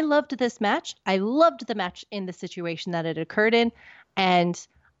 I loved this match. I loved the match in the situation that it occurred in. And,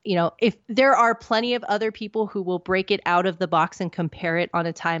 you know, if there are plenty of other people who will break it out of the box and compare it on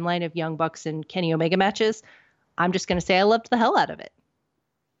a timeline of Young Bucks and Kenny Omega matches, I'm just going to say I loved the hell out of it.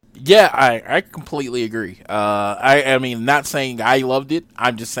 Yeah, I completely agree. I mean, not saying I loved it.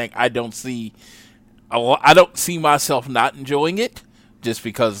 I'm just saying I don't see myself not enjoying it. Just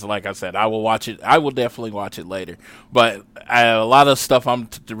because, like I said, I will watch it. I will definitely watch it later. But a lot of stuff I'm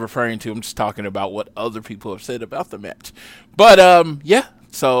referring to, I'm just talking about what other people have said about the match. But yeah.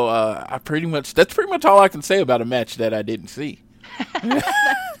 So that's pretty much all I can say about a match that I didn't see.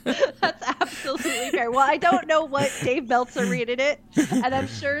 That's absolutely fair. Well, I don't know what Dave Meltzer rated it, and I'm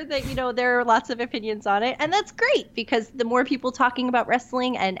sure that, you know, there are lots of opinions on it, and that's great because the more people talking about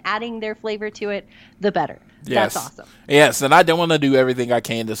wrestling and adding their flavor to it, the better. Yes. That's awesome. Yes, and I don't want to do everything I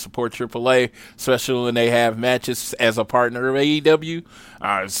can to support AAA, especially when they have matches as a partner of AEW.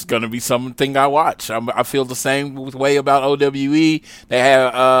 It's going to be something I watch. I feel the same way about OWE. They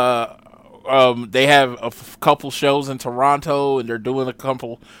have a couple shows in Toronto, and they're doing a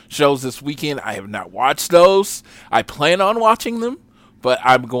couple shows this weekend. I have not watched those. I plan on watching them, but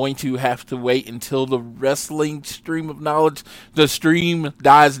I'm going to have to wait until the wrestling stream of knowledge, the stream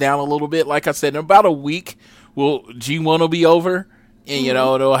dies down a little bit. Like I said, in about a week, G1 will be over, and, you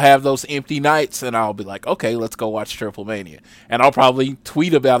know, they'll have those empty nights, and I'll be like, okay, let's go watch Triple Mania. And I'll probably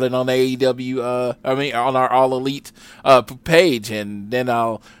tweet about it on AEW, on our All Elite page, and then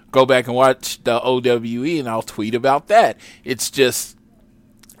I'll go back and watch the OWE, and I'll tweet about that. It's just,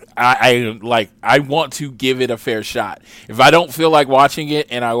 I want to give it a fair shot. If I don't feel like watching it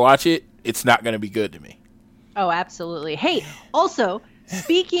and I watch it, it's not going to be good to me. Oh, absolutely. Hey, also,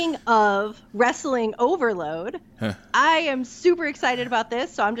 speaking of wrestling overload, I am super excited about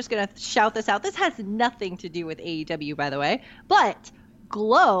this, so I'm just going to shout this out. This has nothing to do with AEW, by the way, but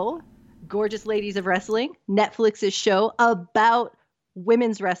Glow, Gorgeous Ladies of Wrestling, Netflix's show about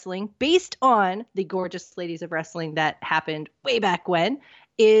women's wrestling based on the Gorgeous Ladies of Wrestling that happened way back when,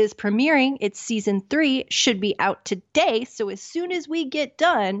 is premiering. Its season 3 should be out today. So as soon as we get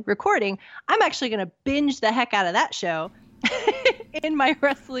done recording, I'm actually going to binge the heck out of that show in my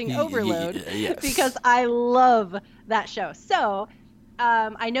wrestling overload because I love that show. So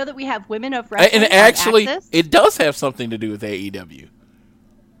I know that we have Women of Wrestling. And actually, it does have something to do with AEW.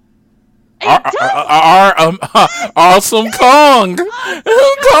 Our Awesome Kong.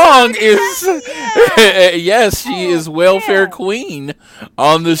 Kong is yes, she is welfare queen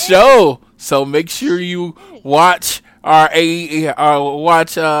on the show. So make sure you watch our AEW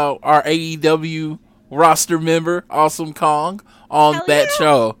roster member Awesome Kong on that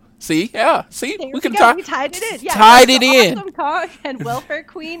show. See, we can talk. We tied it in. Yeah, tied it in. Awesome Kong and Welfare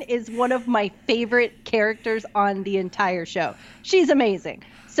Queen is one of my favorite characters on the entire show. She's amazing.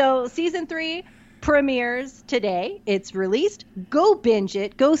 So season 3, premieres today. It's released. Go binge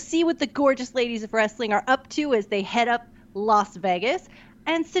it. Go see what the gorgeous ladies of wrestling are up to as they head up Las Vegas,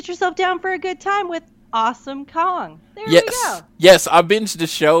 and sit yourself down for a good time with Awesome Kong. There we go. Yes, I binged the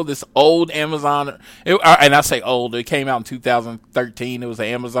show, this old Amazon, and I say old, it came out in 2013. It was an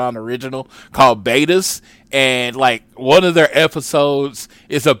Amazon original called Betas, and like one of their episodes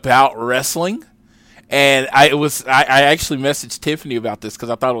is about wrestling. And I actually messaged Tiffany about this because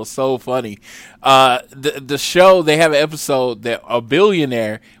I thought it was so funny. The show, they have an episode that a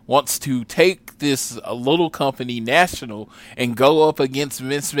billionaire wants to take this little company national and go up against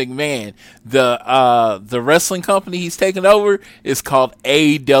Vince McMahon. The wrestling company he's taking over is called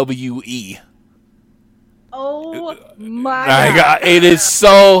AWE. Oh my God. It is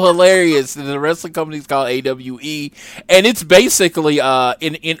so hilarious. The wrestling company is called AWE, and it's basically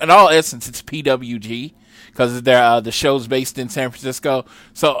in all essence it's PWG because the show's based in San Francisco.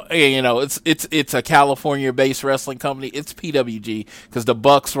 So it's a California-based wrestling company. It's PWG because the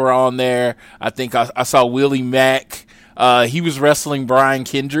Bucks were on there. I think I saw Willie Mack. He was wrestling Brian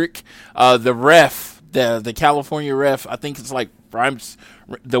Kendrick. The ref, the California ref, I think it's like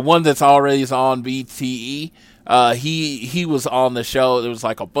the one that's already on BTE. He was on the show. There was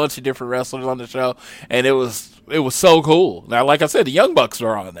like a bunch of different wrestlers on the show, and it was so cool. Now, like I said, the Young Bucks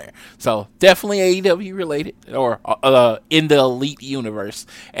were on there, so definitely AEW related or in the Elite universe.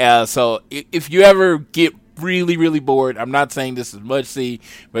 So if you ever get really, really bored, I'm not saying this is much see,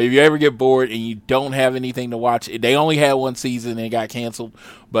 but if you ever get bored and you don't have anything to watch, they only had one season and it got canceled.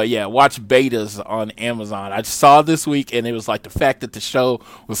 But yeah, watch Betas on Amazon. I just saw it this week, and it was like the fact that the show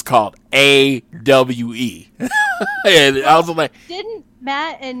was called AWE. And I was like, didn't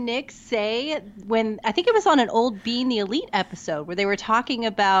Matt and Nick say when, I think it was on an old Being the Elite episode where they were talking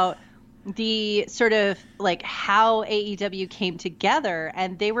about the sort of like how AEW came together,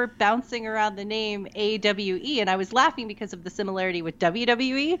 and they were bouncing around the name AWE, and I was laughing because of the similarity with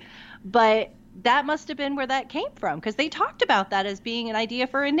WWE, but that must have been where that came from, because they talked about that as being an idea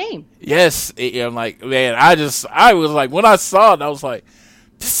for a name. Yes, I'm like, man, I was like, when I saw it, I was like,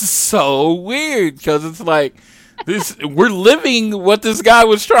 this is so weird, because it's like we're living what this guy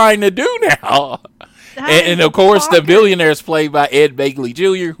was trying to do now. And of course, the billionaire is played by Ed Begley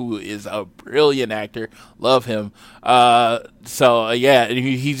Jr., who is a brilliant actor. Love him. Yeah,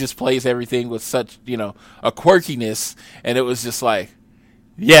 he just plays everything with such, a quirkiness. And it was just like,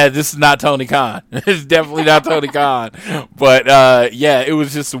 yeah, this is not Tony Khan. It's definitely not Tony Khan. But, it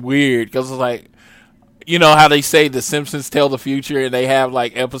was just weird because it's like, you know how they say The Simpsons tell the future, and they have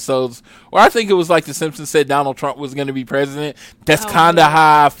like episodes where I think it was like The Simpsons said Donald Trump was going to be president. That's kind of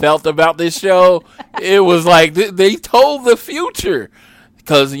how I felt about this show. It was like they told the future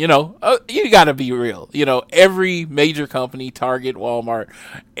because, you got to be real. Every major company, Target, Walmart,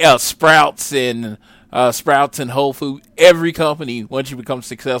 Sprouts and Whole Foods, every company, once you become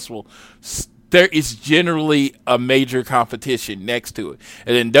successful, there is generally a major competition next to it.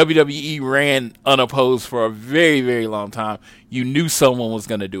 And then WWE ran unopposed for a very, very long time. You knew someone was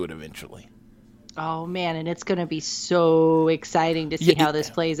going to do it eventually. Oh, man, and it's going to be so exciting to see how this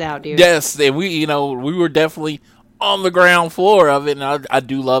plays out, dude. Yes, and we were definitely on the ground floor of it, and I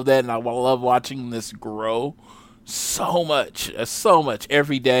do love that, and I love watching this grow so much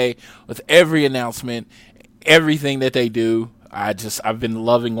every day with every announcement, everything that they do. I've been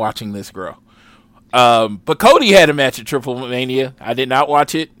loving watching this grow. But Cody had a match at Triple Mania. I did not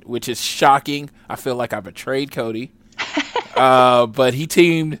watch it, which is shocking. I feel like I betrayed Cody. But he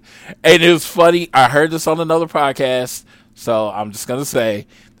teamed, and it was funny. I heard this on another podcast, so I'm just gonna say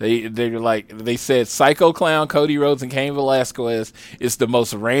they said Psycho Clown, Cody Rhodes, and Cain Velasquez is the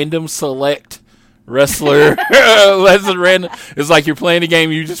most random select wrestler. Random. It's like you're playing a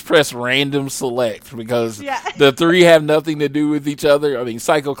game, you just press random select because the three have nothing to do with each other. I mean,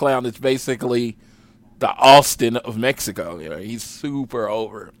 Psycho Clown is basically the Austin of Mexico. He's super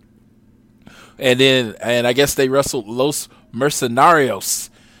over. And I guess they wrestled Los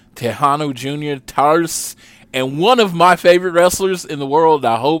Mercenarios, Tejano Jr., Tars, and one of my favorite wrestlers in the world.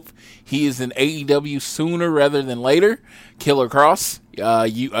 I hope he is in AEW sooner rather than later, Killer Kross.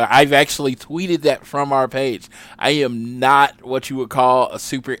 I've actually tweeted that from our page. I am not what you would call a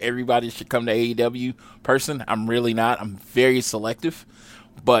super everybody should come to AEW person. I'm really not. I'm very selective.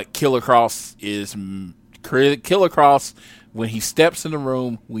 But Killer Kross is Killer Kross. When he steps in the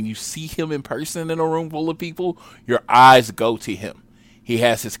room, when you see him in person in a room full of people, your eyes go to him. He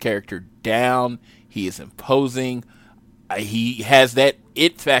has his character down. He is imposing. He has that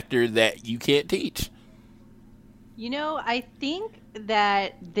it factor that you can't teach. I think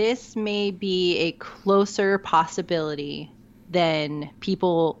that this may be a closer possibility than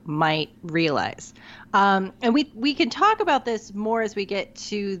people might realize. And we can talk about this more as we get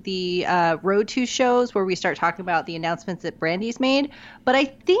to the Road to shows where we start talking about the announcements that Brandi's made. But I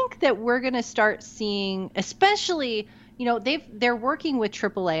think that we're going to start seeing, especially, you know, they're working with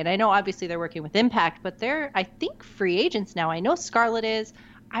AAA, and I know obviously they're working with Impact, but they're, I think, free agents now. I know Scarlett is.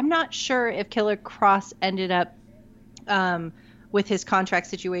 I'm not sure if Killer Kross ended up with his contract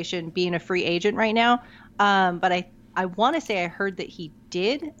situation being a free agent right now. But I want to say I heard that he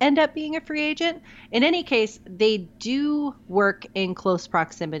did end up being a free agent. In any case, they do work in close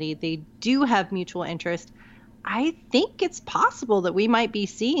proximity. They do have mutual interest. I think it's possible that we might be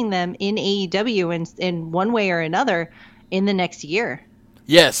seeing them in AEW in one way or another in the next year.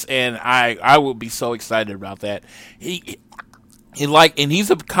 Yes, and I will be so excited about that. And he's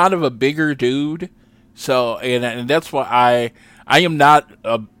a kind of a bigger dude, so and that's why I am not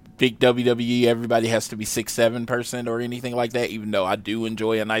a big WWE everybody has to be 6'7" person or anything like that, even though I do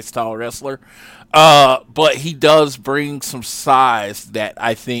enjoy a nice tall wrestler. But he does bring some size that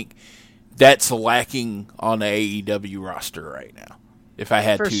I think that's lacking on the AEW roster right now. If I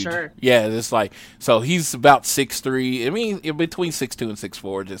had For to, sure. Yeah, it's like, so he's about 6'3". I mean, between 6'2" and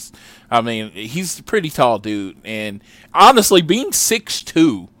 6'4". He's a pretty tall dude, and honestly, being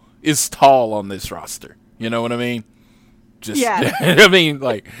 6'2" is tall on this roster. You know what I mean? Yeah. I mean,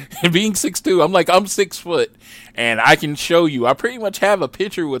 like, being 6'2", I'm 6 foot, and I can show you. I pretty much have a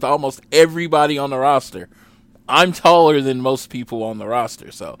picture with almost everybody on the roster. I'm taller than most people on the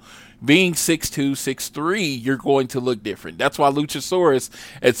roster, so being 6'2", 6'3", you're going to look different. That's why Luchasaurus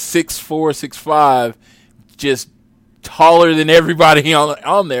at 6'4", 6'5", just taller than everybody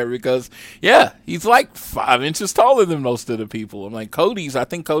on there because, yeah, he's like 5 inches taller than most of the people. I'm like, I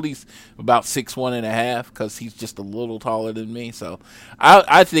think Cody's about 6'1.5" because he's just a little taller than me. So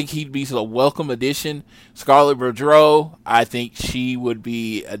I think he'd be a welcome addition. Scarlett Bordeaux, I think she would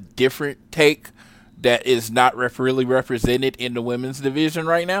be a different take that is not really represented in the women's division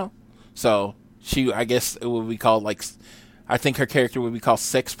right now. So I guess it would be called I think her character would be called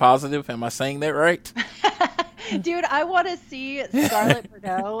sex positive. Am I saying that right? Dude, I want to see Scarlett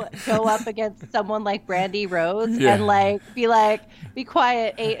Bordeaux go up against someone like Brandi Rhodes and be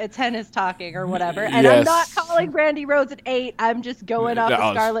quiet, 8 at 10 is talking or whatever. And yes. I'm not calling Brandi Rhodes an 8. I'm just going off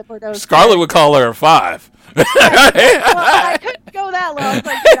of Scarlett Bordeaux. Scarlett would call her a 5. Well, I couldn't go that low. I was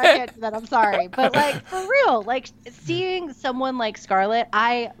like, dude, I can't do that. I'm sorry. But for real, seeing someone like Scarlett,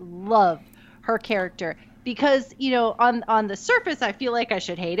 I love her character. Because, on the surface, I feel like I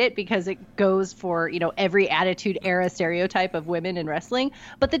should hate it because it goes for, every Attitude Era stereotype of women in wrestling.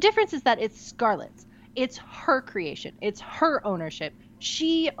 But the difference is that it's Scarlett's. It's her creation. It's her ownership.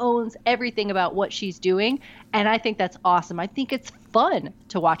 She owns everything about what she's doing. And I think that's awesome. I think it's fun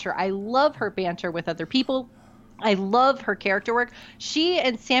to watch her. I love her banter with other people. I love her character work. She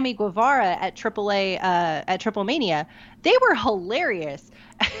and Sammy Guevara at AAA, at Triple Mania, they were hilarious.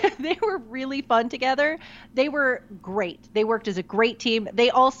 They were really fun together. They were great. They worked as a great team. They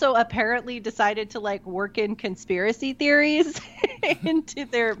also apparently decided to work in conspiracy theories into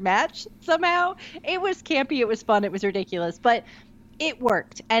their match somehow. It was campy. It was fun. It was ridiculous, but it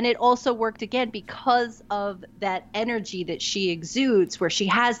worked. And it also worked again because of that energy that she exudes, where she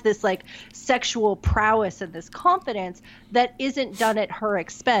has this sexual prowess and this confidence that isn't done at her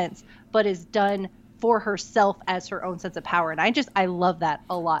expense, but is done for herself as her own sense of power. And I love that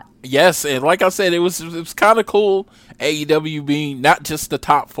a lot. Yes, and like I said, it was kind of cool AEW being not just the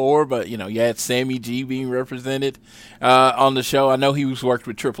top 4, but you had Sammy G being represented on the show. I know he was worked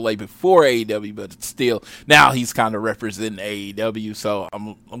with AAA before AEW, but still now he's kind of representing AEW. So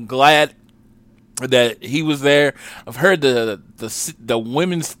I'm glad that he was there. I've heard the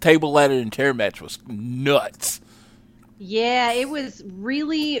women's table ladder and chair match was nuts. Yeah, it was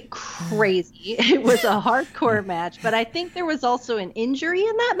really crazy. It was a hardcore match, but I think there was also an injury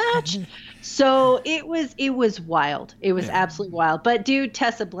in that match. So it was wild. It was absolutely wild. But dude,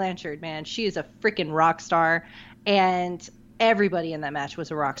 Tessa Blanchard, man, she is a freaking rock star. And everybody in that match was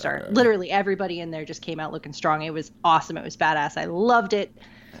a rock star. Literally everybody in there just came out looking strong. It was awesome. It was badass. I loved it.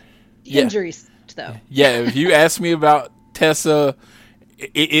 Injuries, though. Yeah, if you ask me about Tessa,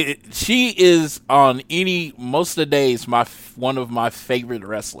 she is on most of the days one of my favorite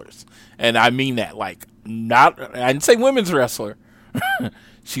wrestlers, and I mean that I didn't say women's wrestler.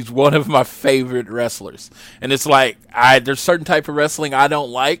 She's one of my favorite wrestlers, and it's there's certain type of wrestling I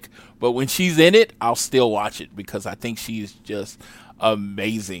don't like, but when she's in it, I'll still watch it because I think she's just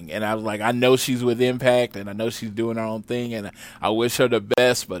amazing. And I was I know she's with Impact, and I know she's doing her own thing, and I wish her the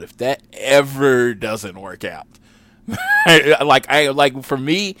best. But if that ever doesn't work out, Like for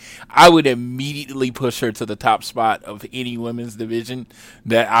me, I would immediately push her to the top spot of any women's division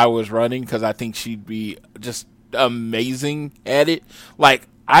that I was running, because I think she'd be just amazing at it. Like,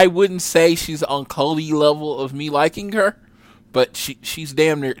 I wouldn't say she's on Cody level of me liking her, but she's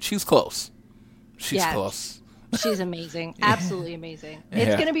damn near, she's close. She's close. She's amazing. Absolutely amazing.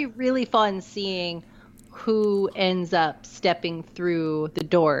 It's going to be really fun seeing who ends up stepping through the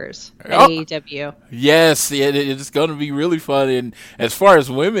doors at AEW. Yes, it's going to be really fun. And as far as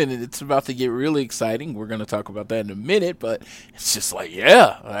women, it's about to get really exciting. We're going to talk about that in a minute, but it's just like,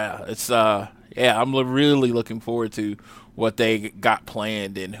 I'm really looking forward to what they got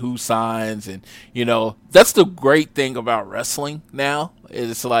planned and who signs. And, that's the great thing about wrestling now.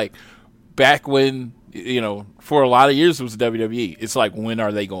 It's like back when, for a lot of years it was WWE. It's like, when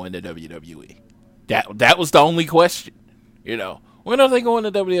are they going to WWE? That was the only question, When are they going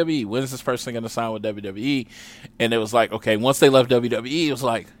to WWE? When is this person going to sign with WWE? And it was like, okay, once they left WWE, it was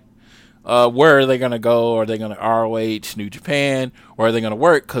like, where are they going to go? Are they going to ROH, New Japan, or are they going to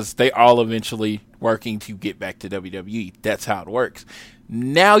work? Because they all eventually working to get back to WWE. That's how it works.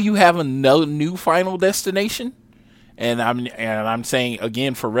 Now you have a new final destination. And I'm saying,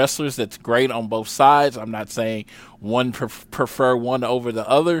 again, for wrestlers, that's great on both sides. I'm not saying one prefer one over the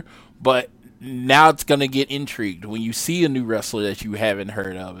other, but now it's going to get intrigued when you see a new wrestler that you haven't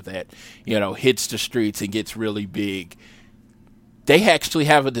heard of that, hits the streets and gets really big. They actually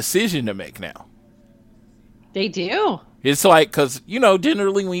have a decision to make now. They do. It's like, because,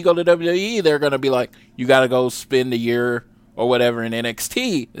 generally when you go to WWE, they're going to be like, you got to go spend a year or whatever in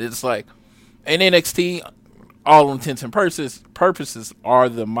NXT. It's like, in NXT, all intents and purposes are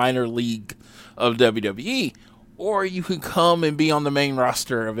the minor league of WWE. Or you can come and be on the main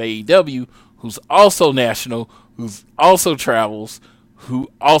roster of AEW, who's also national, who's also travels,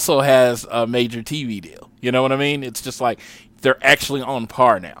 who also has a major TV deal. You know what I mean? It's just like they're actually on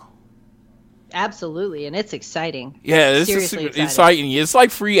par now. Absolutely, and it's exciting. Yeah, it's seriously exciting. It's like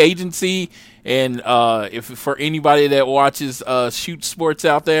free agency, and if for anybody that watches shoot sports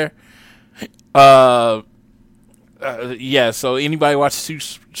out there, so anybody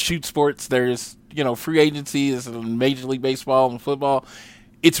watches shoot sports, there's free agency is in Major League Baseball and football.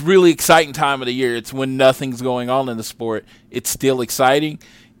 It's really exciting time of the year. It's when nothing's going on in the sport. It's still exciting.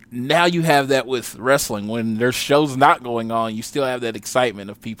 Now you have that with wrestling. When there's shows not going on, you still have that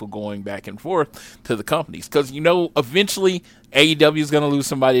excitement of people going back and forth to the companies. Because, eventually AEW is going to lose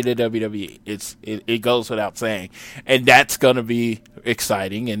somebody to WWE. It goes without saying. And that's going to be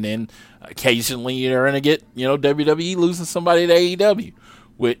exciting. And then occasionally you're going to get, WWE losing somebody to AEW,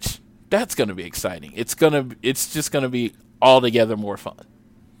 which that's going to be exciting. It's just going to be altogether more fun.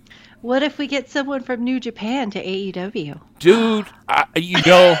 What if we get someone from New Japan to AEW? Dude, and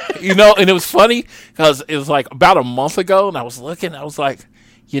it was funny because it was like about a month ago, and I was looking, I was like,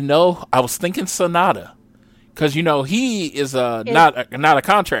 I was thinking Sonata, because he is not a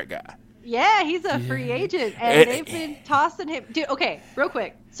contract guy. Yeah, he's a free agent, and they've been tossing him. Dude, okay, real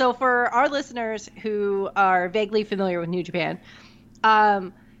quick. So for our listeners who are vaguely familiar with New Japan,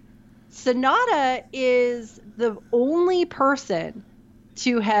 Sonata is the only person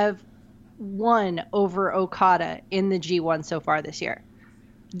to have won over Okada in the G1 so far this year.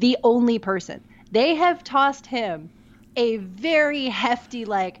 The only person. They have tossed him a very hefty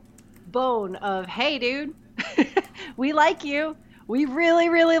bone of, hey dude, we like you. We really,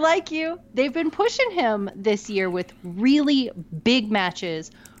 really like you. They've been pushing him this year with really big matches,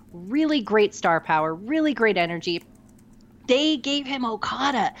 really great star power, really great energy. They gave him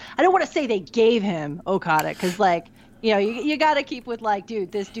Okada. I don't want to say they gave him Okada because you got to keep with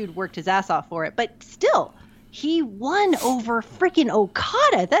dude, this dude worked his ass off for it. But still, he won over freaking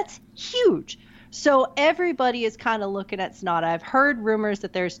Okada. That's huge. So everybody is kind of looking at Sonata. I've heard rumors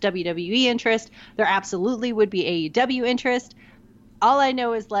that there's WWE interest. There absolutely would be AEW interest. All I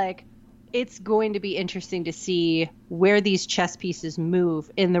know is it's going to be interesting to see where these chess pieces move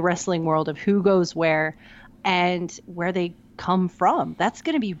in the wrestling world of who goes where and where they come from. That's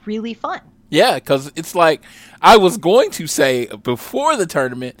going to be really fun. Yeah, because it's like I was going to say before the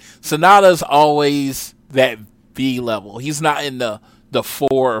tournament, Sonata's always that B level. He's not in the 4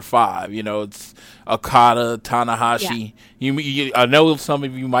 or 5. It's Okada, Tanahashi. Yeah. I know some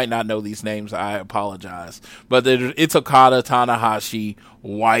of you might not know these names. I apologize. But it's Okada, Tanahashi,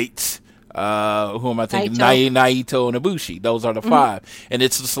 White, who am I thinking? Naito and Ibushi. Those are the 5. And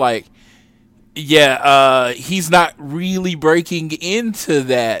it's just like, he's not really breaking into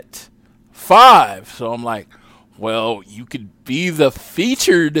that 5. So I'm like, well, you could be the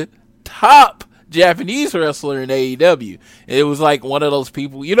featured top Japanese wrestler in AEW. It was like one of those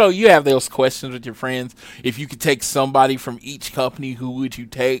people, you know, you have those questions with your friends. If you could take somebody from each company, who would you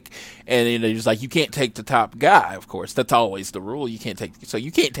take? And then it's like, you can't take the top guy, of course. That's always the rule. You can't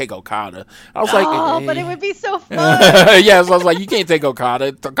take Okada. I was like, but it would be so fun. Yeah, so I was like, you can't take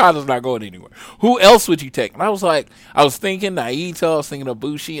Okada. Okada's not going anywhere. Who else would you take? And I was thinking Naito, I was thinking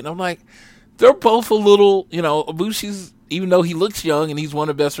Ibushi, and I'm like, they're both a little, you know, Ibushi's, even though he looks young and he's one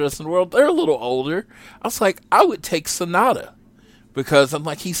of the best wrestlers in the world, they're a little older. I was like, I would take Sonata because I'm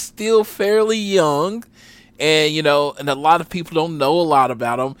like, he's still fairly young, and, you know, and a lot of people don't know a lot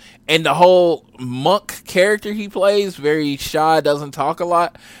about him. And the whole monk character he plays, very shy, doesn't talk a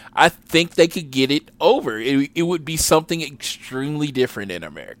lot. I think they could get it over. It would be something extremely different in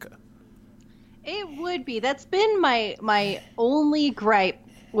America. It would be. That's been my only gripe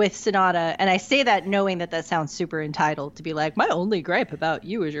with Sonata, and I say that knowing that sounds super entitled to be like, my only gripe about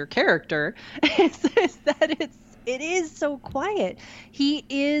you as your character is that it is so quiet. He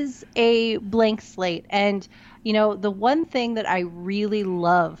is a blank slate, and you know, the one thing that I really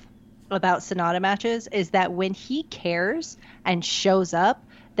love about Sonata matches is that when he cares and shows up,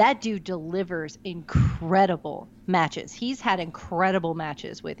 that dude delivers incredible matches. He's had incredible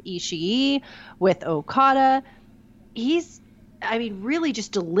matches with Ishii, with Okada. Really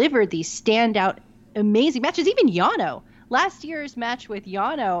just delivered these standout, amazing matches. Even Yano. Last year's match with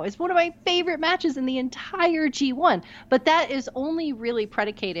Yano is one of my favorite matches in the entire G1. But that is only really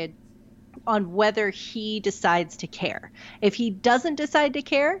predicated on whether he decides to care. If he doesn't decide to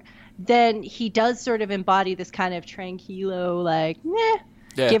care, then he does sort of embody this kind of tranquilo, like,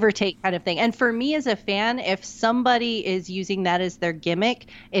 give or take kind of thing. And for me as a fan, if somebody is using that as their gimmick,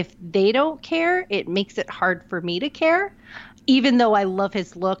 if they don't care, it makes it hard for me to care. Even though I love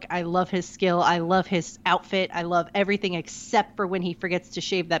his look, I love his skill, I love his outfit, I love everything except for when he forgets to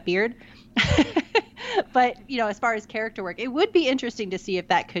shave that beard. But, you know, as far as character work, it would be interesting to see if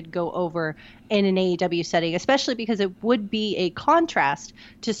that could go over in an AEW setting, especially because it would be a contrast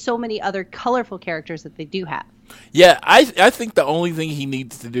to so many other colorful characters that they do have. Yeah, I think the only thing he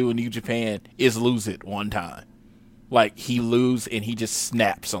needs to do in New Japan is lose it one time. Like, he lose and he just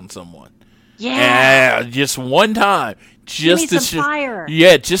snaps on someone. Yeah, just one time, just to fire.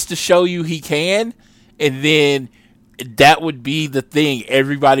 Yeah, just to show you he can, and then that would be the thing.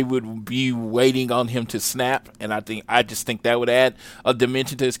 Everybody would be waiting on him to snap, and I just think that would add a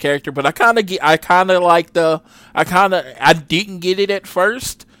dimension to his character. But I didn't get it at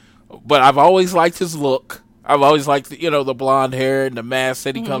first, but I've always liked his look. I've always liked the blonde hair and the mask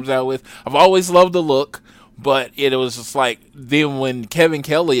that he comes out with. I've always loved the look. But it was just like, then when Kevin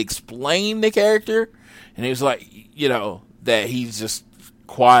Kelly explained the character, and he was like, you know, that he's just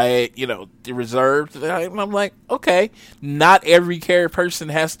quiet, you know, reserved, and I'm like, okay, not every person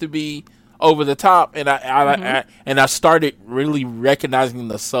has to be over the top, and I started really recognizing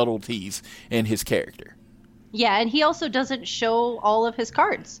the subtleties in his character. Yeah, and he also doesn't show all of his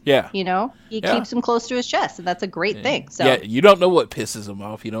cards. Yeah. You know? He keeps them close to his chest, and that's a great thing. So yeah, you don't know what pisses him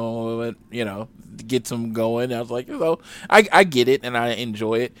off. You don't know what, you know, gets him going. I was like, I get it, and I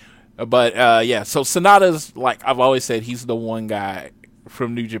enjoy it. But, so Sonata's, like I've always said, he's the one guy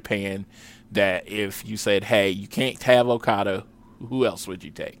from New Japan that if you said, hey, you can't have Okada, who else would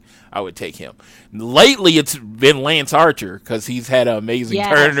you take? I would take him. Lately, it's been Lance Archer because he's had an amazing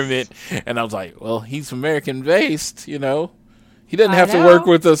tournament. And I was like, well, he's American-based, you know. He doesn't have to work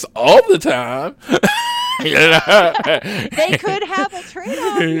with us all the time. They could have a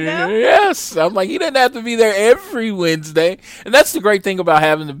trade-off, you know? Yes. I'm like, he doesn't have to be there every Wednesday. And that's the great thing about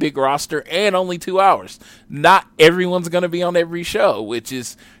having the big roster and only 2 hours. Not everyone's going to be on every show, which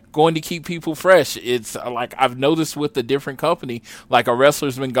is going to keep people fresh. It's like I've noticed with a different company, like a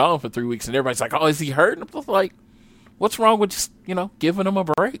wrestler's been gone for 3 weeks and everybody's like, oh, is he hurt? And I'm like, what's wrong with just, you know, giving him a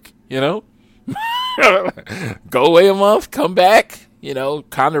break, you know? Go away a month, come back, you know,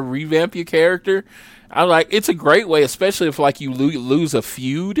 kind of revamp your character. I'm like, it's a great way, especially if like you lose a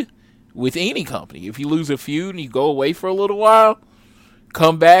feud with any company. If you lose a feud and you go away for a little while,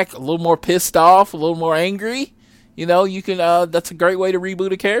 come back a little more pissed off, a little more angry, you know, you can, that's a great way to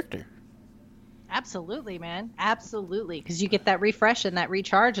reboot a character. Absolutely, man. Absolutely. Because you get that refresh and that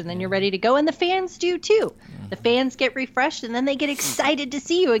recharge, and then you're ready to go. And the fans do, too. The fans get refreshed, and then they get excited to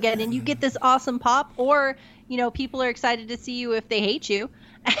see you again, and you get this awesome pop. Or, you know, people are excited to see you if they hate you,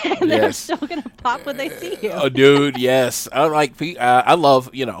 and they're still going to pop when they see you. Oh, dude, yes. I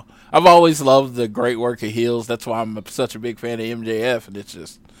love, you know, I've always loved the great work of heels. That's why I'm such a big fan of MJF, and it's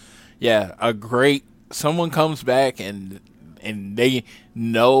just, someone comes back and they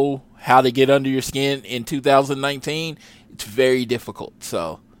know how to get under your skin in 2019, it's very difficult.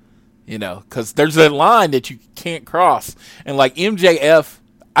 So, You know, because there's a line that you can't cross. And like MJF,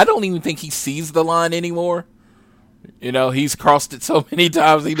 I don't even think he sees the line anymore. You know, he's crossed it so many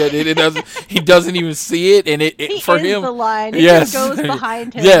times he doesn't even see it, and it for him the line. It yes, just goes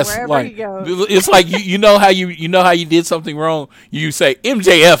behind him wherever like, he goes. It's like you know how you did something wrong. You say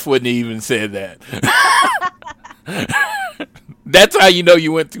MJF wouldn't have even said that. That's how you know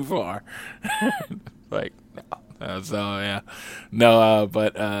you went too far. Like. So yeah, no,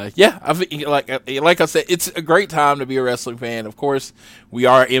 but yeah, I think like I said, it's a great time to be a wrestling fan. Of course, we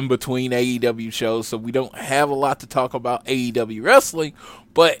are in between AEW shows, so we don't have a lot to talk about AEW wrestling.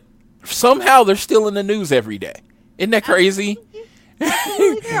 But somehow they're still in the news every day. Isn't that crazy?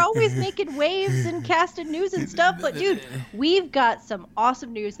 Absolutely. They're always making waves and casting news and stuff. But dude, we've got some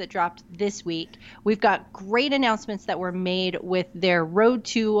awesome news that dropped this week. We've got great announcements that were made with their Road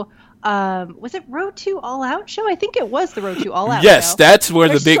to. Was it Road to All Out show? I think it was the Road to All Out yes, show. That's where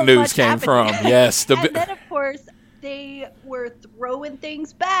the big so news came from. Yes. And then, of course, they were throwing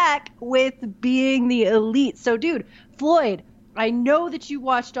things back with Being the Elite. So, dude, Floyd, I know that you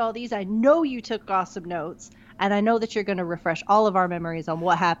watched all these. I know you took awesome notes. And I know that you're going to refresh all of our memories on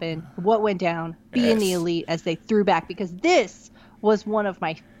what happened, what went down, Being the Elite as they threw back. Because this was one of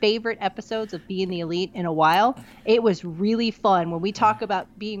my favorite episodes of Being the Elite in a while. It was really fun. When we talk about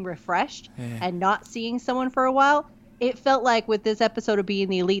being refreshed and not seeing someone for a while, it felt like with this episode of Being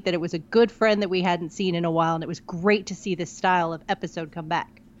the Elite that it was a good friend that we hadn't seen in a while, and it was great to see this style of episode come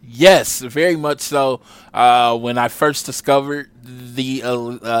back. Yes, very much so. When I first discovered the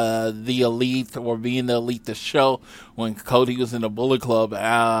Elite, or Being the Elite, the show, when Cody was in the Bullet Club,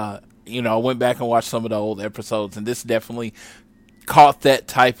 I went back and watched some of the old episodes, and this definitely caught that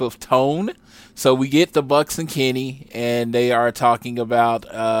type of tone. So we get the Bucks and Kenny, and they are talking about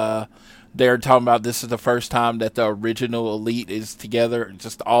this is the first time that the original Elite is together,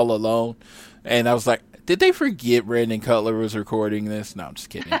 just all alone. And I was like, did they forget Brandon Cutler was recording this? No, I'm just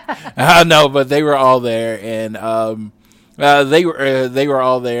kidding. No, but they were all there, and they were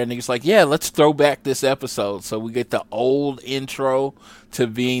all there, and he's like, yeah, let's throw back this episode. So we get the old intro to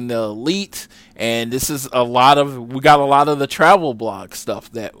Being the Elite, and this is we got a lot of the travel blog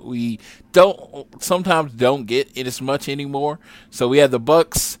stuff that we sometimes don't get it as much anymore. So we had the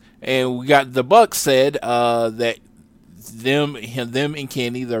Bucks, and we got the Bucks said that them and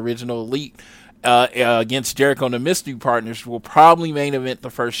Kenny, the original Elite, against Jericho and the Mystery Partners, will probably main event the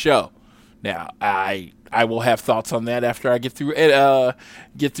first show. Now, I will have thoughts on that after I get through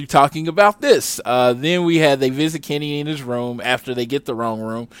talking about this. Then they visit Kenny in his room after they get the wrong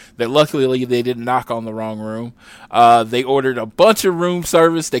room. That luckily they didn't knock on the wrong room. They ordered a bunch of room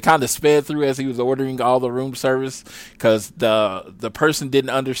service. They kind of sped through as he was ordering all the room service because the person didn't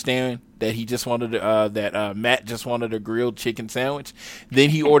understand that he just wanted Matt just wanted a grilled chicken sandwich.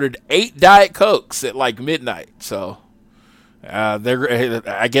 Then he ordered 8 Diet Cokes at like midnight. So.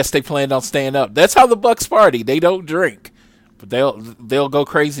 I guess they planned on staying up. That's how the Bucks party. They don't drink, but they'll go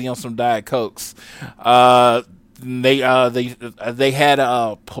crazy on some Diet Cokes. They had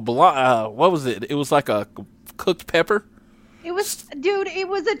what was it? It was like a cooked pepper. It was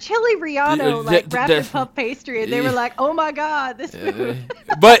a chili Rihanna wrapped in puff pastry, and they were like, "Oh my god, this food."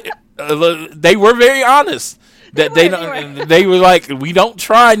 But they were very honest that they were like, "We don't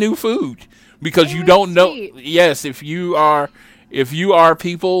try new food." Because you don't know. Yes, if you are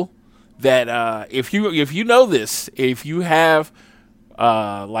people that if you know this, if you have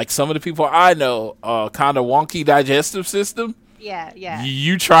like some of the people I know, kind of wonky digestive system. Yeah.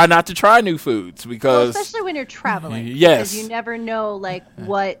 You try not to try new foods because especially when you're traveling. Yes, because you never know like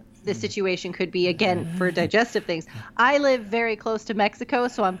what the situation could be again for digestive things. I live very close to Mexico,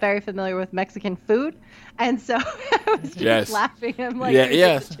 so I'm very familiar with Mexican food. And so I was just laughing. I'm like,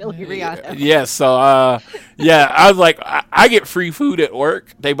 chili Rihanna. Yes. So, I was like, I get free food at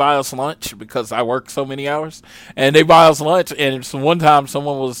work. They buy us lunch because I work so many hours. And they buy us lunch. And so one time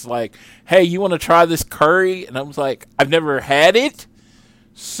someone was like, hey, you want to try this curry? And I was like, I've never had it.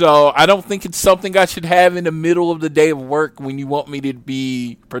 So I don't think it's something I should have in the middle of the day of work when you want me to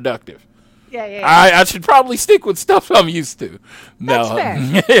be productive. Yeah. I should probably stick with stuff I'm used to. No.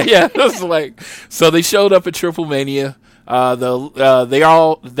 That's fair. Yeah, it's like so they showed up at Triple Mania.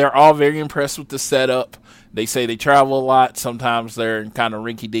 They're all very impressed with the setup. They say they travel a lot. Sometimes they're in kind of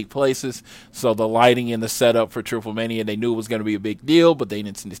rinky-dink places. So the lighting and the setup for Triple Mania, they knew it was going to be a big deal, but they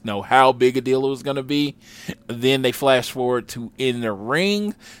didn't know how big a deal it was going to be. Then they flash forward to in the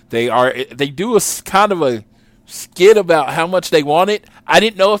ring. They do a kind of a skit about how much they wanted. I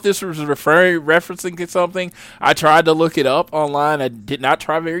didn't know if this was referencing to something. I tried to look it up online. I did not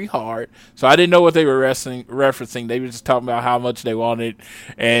try very hard, so I didn't know what they were referencing. They were just talking about how much they wanted,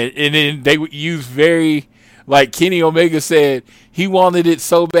 and then they would use very, like Kenny Omega said, he wanted it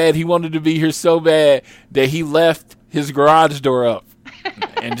so bad, he wanted to be here so bad that he left his garage door up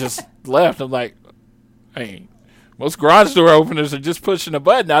and just left. I'm like, hey. Most garage door openers are just pushing a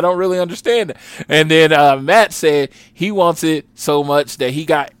button. I don't really understand it. And then Matt said he wants it so much that he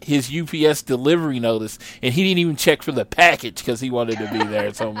got his UPS delivery notice, and he didn't even check for the package because he wanted to be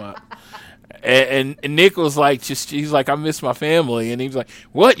there so much. And Nick was like, he's like, I miss my family. And he was like,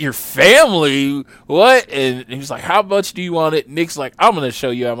 what, your family? What? And he was like, how much do you want it? Nick's like, I'm going to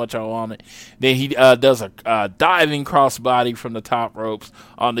show you how much I want it. Then he does a diving crossbody from the top ropes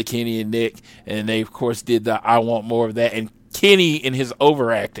onto Kenny and Nick. And they, of course, did the I want more of that. And Kenny, in his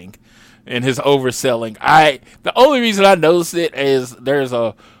overacting and his overselling, the only reason I noticed it is there's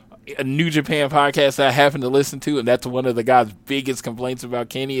a New Japan podcast that I happen to listen to, and that's one of the guy's biggest complaints about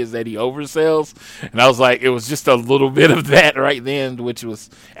Kenny is that he oversells. And I was like, it was just a little bit of that right then, which was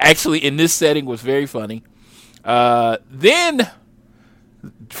actually in this setting was very funny. Then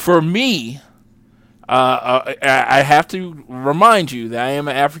for me, I have to remind you that I am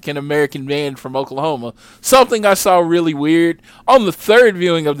an African American man from Oklahoma. Something I saw really weird on the third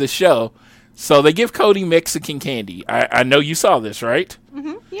viewing of the show. So they give Cody Mexican candy. I know you saw this, right?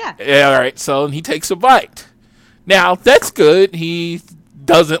 Mm-hmm, yeah. All right. So he takes a bite. Now, that's good. He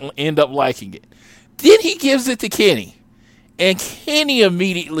doesn't end up liking it. Then he gives it to Kenny. And Kenny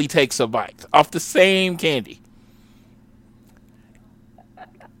immediately takes a bite off the same candy.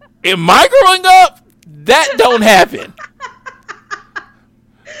 In my growing up, that don't happen.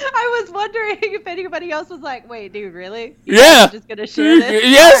 I was wondering if anybody else was like, wait, dude, really? Yeah. Just going to share this?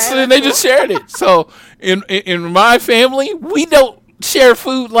 Yes, right, and they just shared it. So in my family, we don't share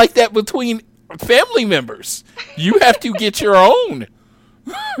food like that between family members. You have to get your own.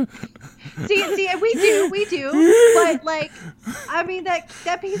 See, we do. But, like, I mean,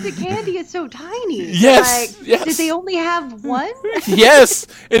 that piece of candy is so tiny. Yes, like, yes. Did they only have one? Yes.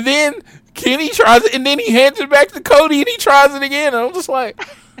 And then Kenny tries it, and then he hands it back to Cody, and he tries it again. And I'm just like,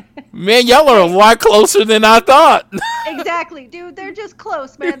 man, y'all are a lot closer than I thought. Exactly, dude. They're just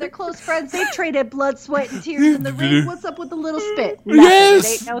close, man. They're close friends. They've traded blood, sweat, and tears in the ring. What's up with the little spit? Nothing. Yes.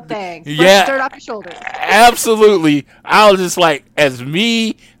 It ain't no thing. Yeah. Dirt off your shoulders. Absolutely. I was just like, as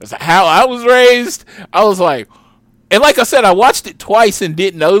how I was raised, I was like, and like I said, I watched it twice and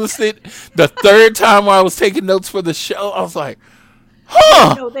didn't notice it. The third time while I was taking notes for the show, I was like,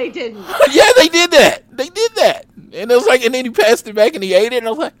 huh. No, they didn't. Yeah, they did that. And it was like, and then he passed it back and he ate it, and I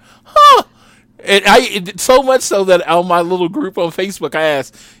was like, huh. And so much so that on my little group on Facebook, I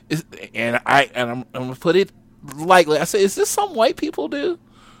asked, I'm gonna put it lightly. I said, is this something white people do?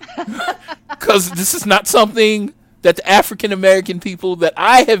 Because this is not something that the African American people that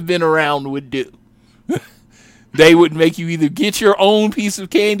I have been around would do. They would make you either get your own piece of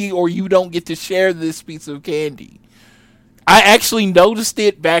candy or you don't get to share this piece of candy. I actually noticed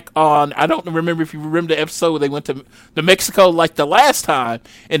it back on, I don't remember if you remember the episode where they went to Mexico like the last time,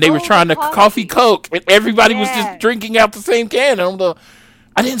 and they were trying to coffee Coke, and everybody was just drinking out the same can. And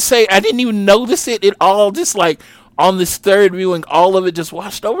I didn't even notice it at all. Just like on this third viewing, all of it just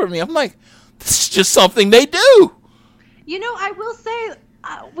washed over me. I'm like, this is just something they do. You know, I will say,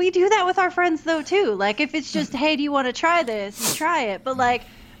 we do that with our friends though too. Like if it's just, hey, do you want to try this? You try it. But like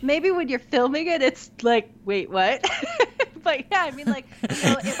maybe when you're filming it, it's like, wait, what? But yeah, I mean, like, you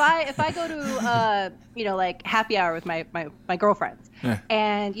know, if I go to like happy hour with my girlfriends,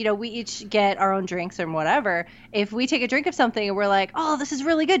 and you know we each get our own drinks or whatever. If we take a drink of something and we're like, oh, this is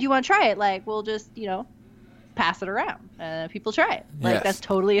really good, you want to try it? Like we'll just pass it around. People try it. Like that's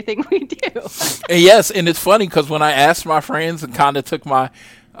totally a thing we do. Yes, and it's funny because when I asked my friends and kind of took my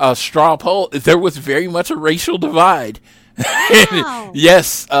straw poll, there was very much a racial divide. Wow.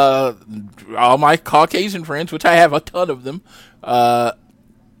 Yes, all my Caucasian friends, which I have a ton of them,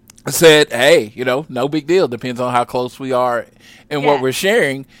 said, hey, no big deal. Depends on how close we are and what we're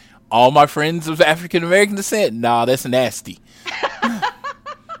sharing. All my friends of African American descent, nah, that's nasty.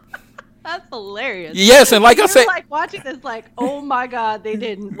 That's hilarious. Yes, and like I said, like watching this, like, oh my God, they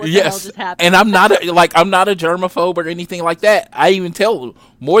didn't. What the hell just happened? And I'm not a germaphobe or anything like that. I even tell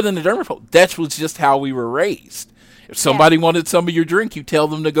more than a germaphobe. That was just how we were raised. If somebody wanted some of your drink, you tell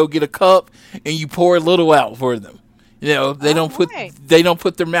them to go get a cup and you pour a little out for them. They don't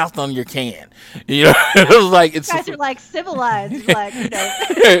put their mouth on your can. It was like it's. You guys are like civilized, like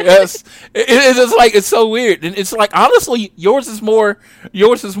Yes, it's just like it's so weird, and it's like honestly, yours is more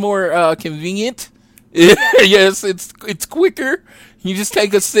convenient Yes, it's quicker. You just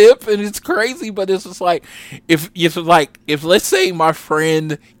take a sip and it's crazy, but it's just like if let's say my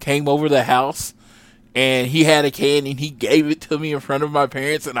friend came over the house and he had a can and he gave it to me in front of my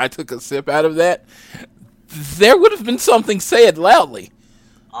parents and I took a sip out of that, there would have been something said loudly.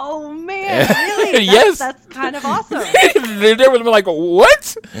 Oh man, really? Yes. That's kind of awesome. They would have been like,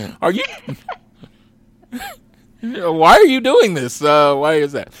 "What? Are you why are you doing this? Why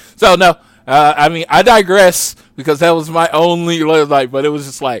is that?" So no, I mean, I digress because that was my only but it was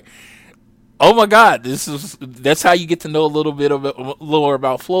just like, oh my God, that's how you get to know a little bit more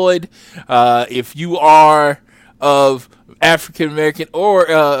about Floyd. If you are of African American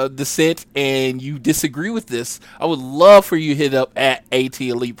or descent and you disagree with this, I would love for you to hit up at AT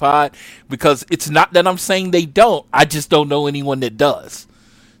Elite Pod, because it's not that I'm saying they don't, I just don't know anyone that does.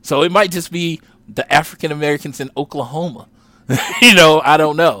 So it might just be the African Americans in Oklahoma. I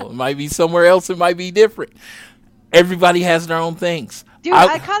don't know. It might be somewhere else. It might be different. Everybody has their own things. Dude,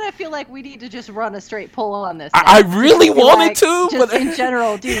 I kind of feel like we need to just run a straight poll on this. I really wanted to, just but in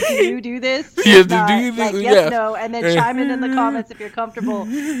general, dude, do you do this? Yeah, do you do yes, yeah. No, and then chime in the comments if you're comfortable.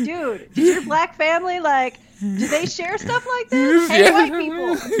 Dude, does your black family do they share stuff like this? Hey, white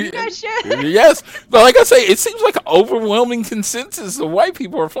people, do you guys share this? Yes, but like I say, it seems like an overwhelming consensus of white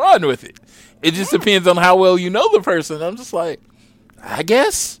people are fine with it. It just depends on how well you know the person. I'm just like, I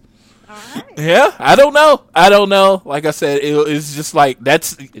guess. Right. Yeah, I don't know. Like I said, it's just like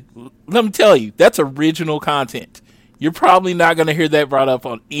let me tell you, that's original content. You're probably not going to hear that brought up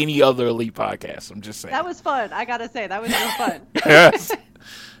on any other Elite podcast. I'm just saying. That was fun. I got to say, that was real fun. Yes.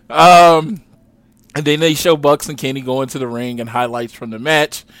 And then they show Bucks and Kenny going to the ring and highlights from the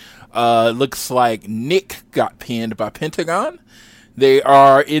match. Looks like Nick got pinned by Pentagon. They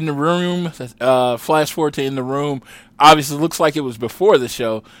are in the room. Flash forward to in the room. Obviously, looks like it was before the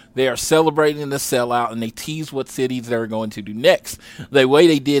show. They are celebrating the sellout, and they tease what cities they're going to do next. The way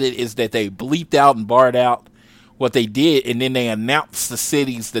they did it is that they bleeped out and barred out what they did, and then they announced the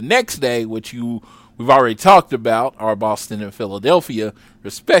cities the next day, which we've already talked about, are Boston and Philadelphia,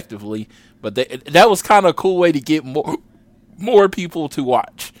 respectively. But that was kind of a cool way to get more people to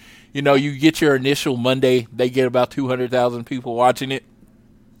watch. You get your initial Monday, they get about 200,000 people watching it.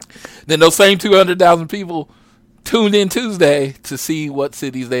 Then those same 200,000 people tuned in Tuesday to see what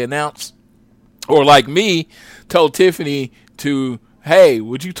cities they announced. Or like me, told Tiffany hey,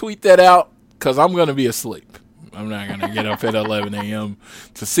 would you tweet that out? Because I'm going to be asleep. I'm not going to get up at 11 a.m.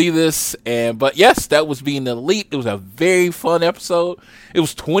 to see this. But yes, that was Being Elite. It was a very fun episode. It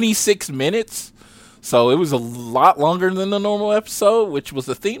was 26 minutes. So it was a lot longer than the normal episode, which was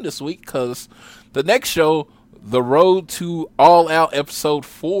the theme this week, because the next show, The Road to All Out Episode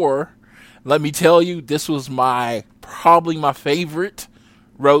 4, let me tell you, this was probably my favorite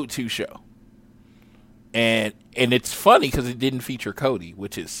Road to show. And it's funny because it didn't feature Cody,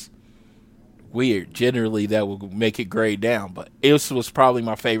 which is weird. Generally, that would make it grade down, but this was probably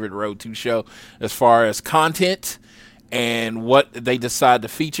my favorite Road to show as far as content and what they decide to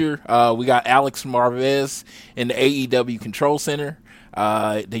feature. We got Alex Marvez in the AEW Control Center.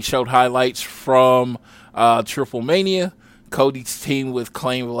 They showed highlights from Triple Mania. Cody's team with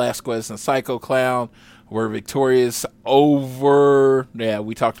Cain Velasquez and Psycho Clown were victorious over... Yeah,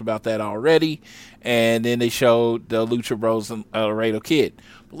 we talked about that already. And then they showed the Lucha Bros and Laredo Kid.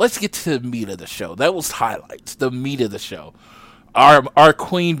 But let's get to the meat of the show. That was highlights, the meat of the show. Our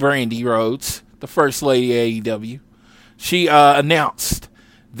Queen Brandy Rhodes, the First Lady of AEW, she announced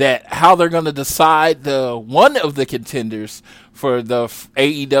that how they're going to decide one of the contenders for the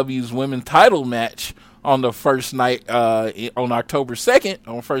AEW's women's title match on the first night, on October 2nd,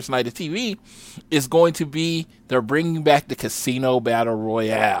 on first night of TV, is going to be they're bringing back the Casino Battle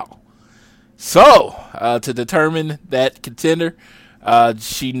Royale. So, to determine that contender,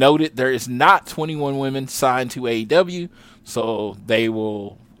 she noted there is not 21 women signed to AEW, so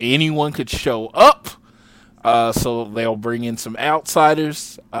anyone could show up. So they'll bring in some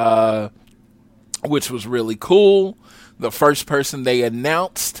outsiders, which was really cool. The first person they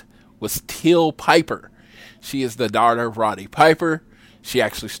announced was Teal Piper. She is the daughter of Roddy Piper. She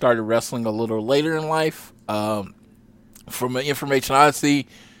actually started wrestling a little later in life. From the information I see,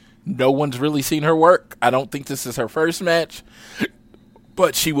 no one's really seen her work. I don't think this is her first match,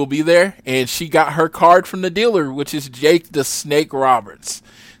 but she will be there. And she got her card from the dealer, which is Jake the Snake Roberts.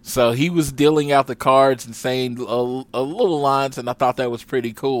 So he was dealing out the cards and saying a little lines, and I thought that was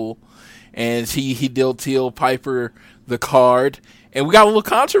pretty cool. And he dealt Teal Piper the card, and we got a little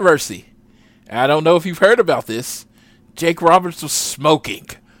controversy. I don't know if you've heard about this. Jake Roberts was smoking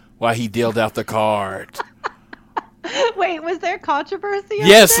while he dealt out the card. Wait, was there controversy?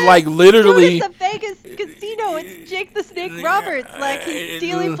 Yes, like literally. Dude, it's a Vegas casino. It's Jake the Snake Roberts. Like he's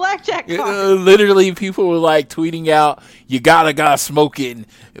stealing blackjack cards. Literally, people were like tweeting out, "You got a guy smoking."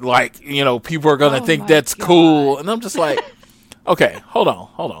 Like, people are gonna think that's cool, and I'm just like, okay, hold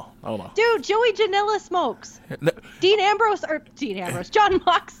on. Dude, Joey Janela smokes. John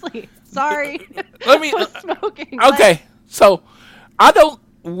Moxley. Sorry. Was smoking. Okay, so I don't.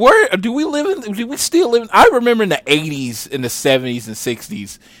 Where do we live in? Do we still live in? I remember in the 80s, in the 70s and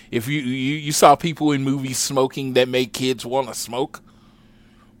 60s, if you saw people in movies smoking that made kids want to smoke.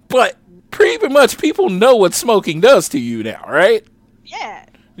 But pretty much people know what smoking does to you now, right? Yeah.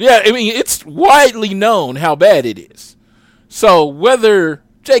 Yeah, I mean, it's widely known how bad it is. So whether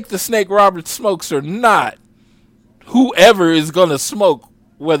Jake the Snake Roberts smokes or not, whoever is going to smoke,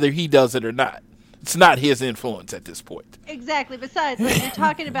 whether he does it or not, it's not his influence at this point. Exactly. Besides, like, you're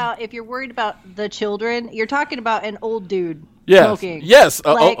talking about, if you're worried about the children, you're talking about an old dude smoking. Yes.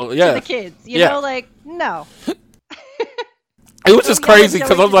 To the kids. You know, like, no. It was just crazy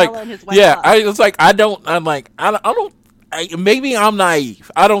because I was like, maybe I'm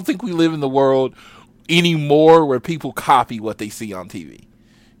naive. I don't think we live in the world anymore where people copy what they see on TV.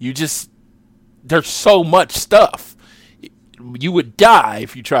 There's so much stuff. You would die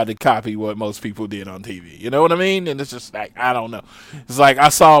if you tried to copy what most people did on TV. You know what I mean? And it's just like, I don't know. It's like I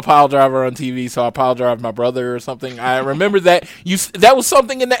saw a pile driver on TV, so I pile drive my brother or something. I remember that. That was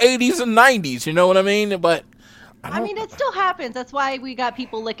something in the 80s and 90s. You know what I mean? But I mean, it still happens. That's why we got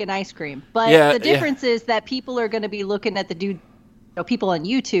people licking ice cream. But the difference is that people are going to be looking at the dude, people on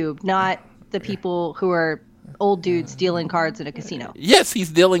YouTube, not the people who are old dudes dealing cards in a casino. Yes, he's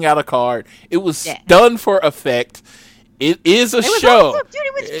dealing out a card. It was done for effect. It is a show. Awesome. Dude,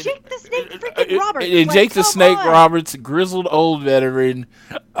 it was Jake the Snake freaking Roberts. And Jake the Snake Roberts, grizzled old veteran.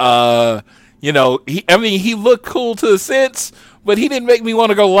 He looked cool to a sense, but he didn't make me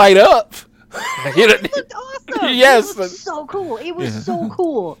want to go light up. It looked awesome. Yes. It was so cool. It was so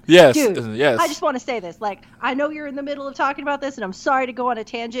cool. Yes. Dude, yes. I just want to say this. Like, I know you're in the middle of talking about this, and I'm sorry to go on a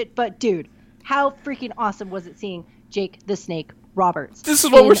tangent, but dude, how freaking awesome was it seeing Jake the Snake Roberts? This is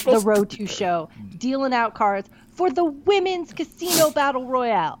what we're supposed to do. The Road to Show, dealing out cards for the women's casino battle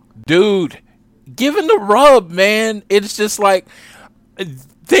royale. Dude, giving the rub, man. It's just like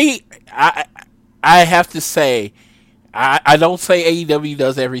I have to say, I don't say AEW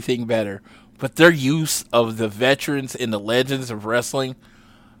does everything better, but their use of the veterans and the legends of wrestling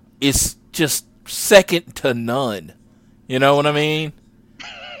is just second to none. You know what I mean?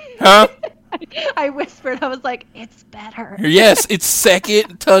 Huh? I whispered. I was like, it's better. Yes, it's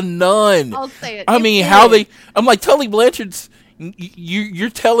second to none. I'll say it. I mean, I'm like, Tully Blanchard's, you're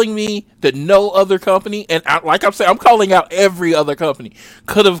telling me that no other company, and like I'm saying, I'm calling out every other company,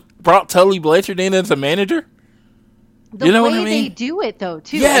 could have brought Tully Blanchard in as a manager? The way they do it, though,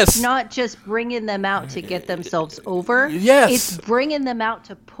 too. Yes. It's not just bringing them out to get themselves over. Yes. It's bringing them out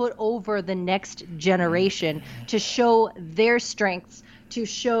to put over the next generation, to show their strengths, to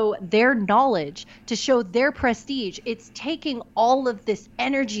show their knowledge, to show their prestige. It's taking all of this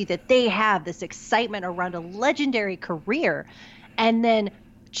energy that they have, this excitement around a legendary career, and then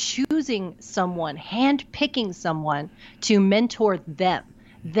choosing someone, hand-picking someone to mentor them.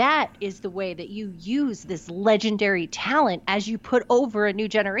 That is the way that you use this legendary talent as you put over a new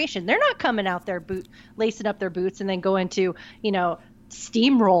generation. They're not coming out there lacing up their boots and then going to,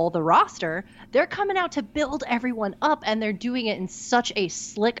 steamroll the roster. They're coming out to build everyone up, and they're doing it in such a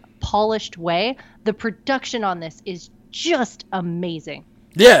slick, polished way. The production on this is just amazing.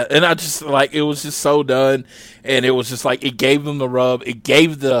 Yeah, and I just it was just so done, and it was just like it gave them the rub. It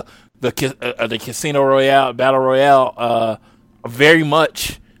gave the Casino Royale Battle Royale very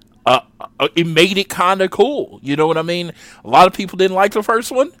much. It made it kind of cool. You know what I mean? A lot of people didn't like the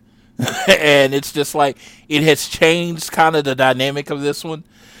first one. And it's just like it has changed kind of the dynamic of this one.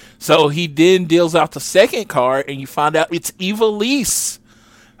 So he then deals out the second card, and you find out it's Ivelisse.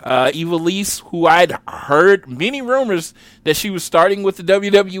 Ivelisse, who I'd heard many rumors that she was starting with the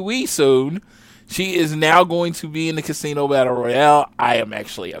WWE soon. She is now going to be in the Casino Battle Royale. I am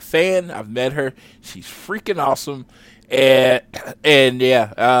actually a fan. I've met her. She's freaking awesome. And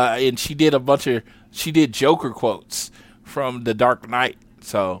she did Joker quotes from The Dark Knight.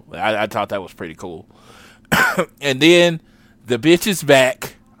 So I thought that was pretty cool. And then the bitch is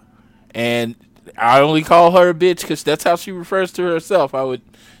back, and I only call her a bitch because that's how she refers to herself. I would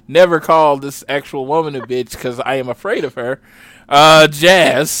never call this actual woman a bitch because I am afraid of her.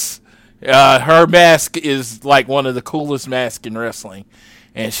 Jazz, her mask is like one of the coolest masks in wrestling,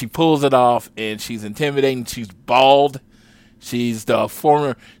 and she pulls it off, and she's intimidating. She's bald. She is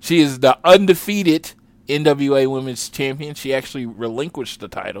the undefeated NWA Women's Champion. She actually relinquished the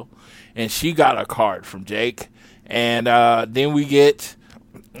title, and she got a card from Jake. And then we get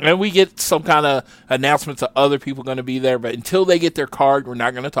some kind of announcements of other people going to be there. But until they get their card, we're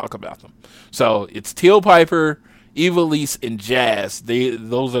not going to talk about them. So it's Teal Piper, Ivelisse, and Jazz.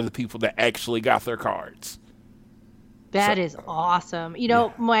 Those are the people that actually got their cards. That is awesome. You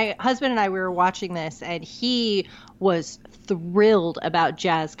know, my husband and I, we were watching this, and he was thrilled about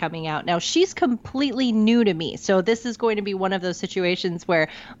Jazz coming out. Now, she's completely new to me, so this is going to be one of those situations where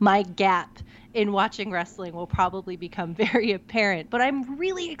my gap in watching wrestling will probably become very apparent. But I'm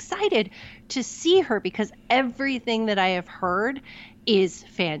really excited to see her because everything that I have heard is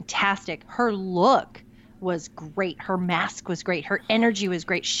fantastic. Her look was great. Her mask was great. Her energy was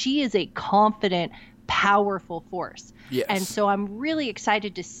great. She is a confident, powerful force. Yes. And so I'm really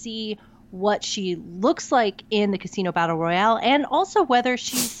excited to see what she looks like in the Casino Battle Royale and also whether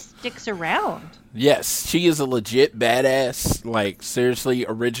she sticks around. Yes, she is a legit badass. Like, seriously,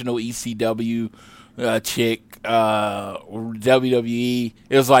 original ECW chick, WWE.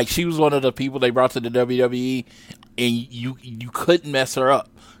 It was like she was one of the people they brought to the WWE, and you couldn't mess her up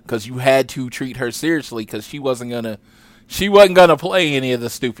because you had to treat her seriously because she wasn't gonna play any of the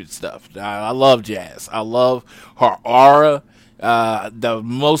stupid stuff. I love Jazz. I love her aura. The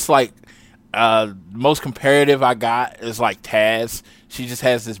most comparative I got is like Taz. She just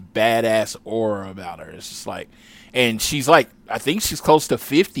has this badass aura about her. It's just like, and she's like, I think she's close to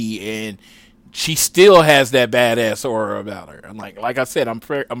 50, and she still has that badass aura about her. And like I said,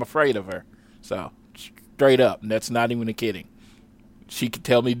 I'm afraid of her. So straight up, and that's not even a kidding. She could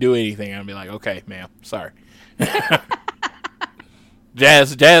tell me to do anything, I'd be like, okay, ma'am, sorry.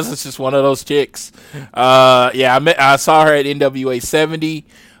 Jazz is just one of those chicks. I saw her at NWA 70.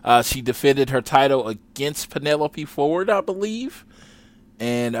 She defended her title against Penelope Ford, I believe.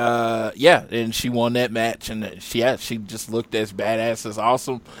 And and she won that match, and she just looked as badass, as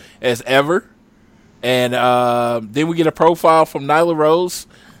awesome as ever. And then we get a profile from Nyla Rose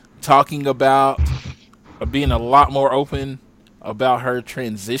talking about being a lot more open about her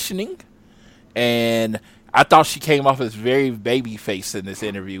transitioning. And I thought she came off as very babyface in this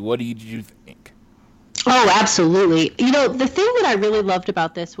interview. What did you think? Oh, absolutely. You know, the thing that I really loved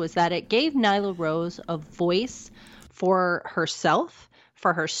about this was that it gave Nyla Rose a voice for herself,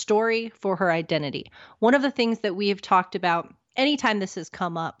 for her story, for her identity. One of the things that we have talked about anytime this has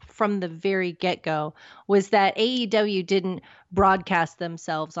come up from the very get-go was that AEW didn't broadcast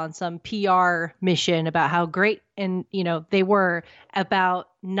themselves on some PR mission about how great they were about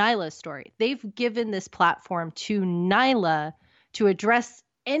Nyla's story. They've given this platform to Nyla to address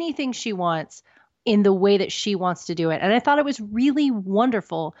anything she wants in the way that she wants to do it. And I thought it was really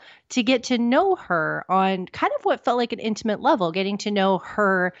wonderful to get to know her on kind of what felt like an intimate level, getting to know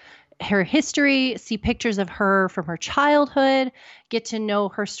her history, see pictures of her from her childhood, get to know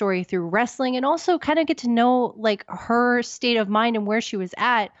her story through wrestling, and also kind of get to know like her state of mind and where she was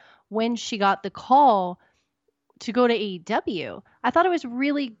at when she got the call to go to AEW. I thought it was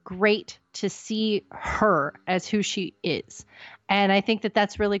really great to see her as who she is. And I think that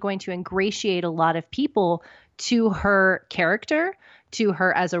that's really going to ingratiate a lot of people to her character, to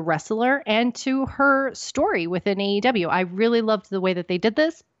her as a wrestler, and to her story within AEW. I really loved the way that they did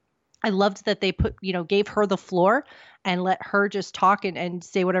this. I loved that they gave her the floor and let her just talk and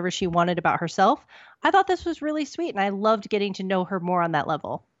say whatever she wanted about herself. I thought this was really sweet, and I loved getting to know her more on that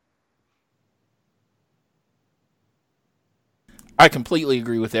level. I completely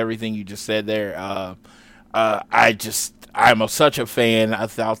agree with everything you just said there. I'm such a fan. I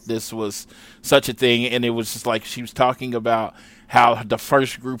thought this was such a thing, and it was just like she was talking about how the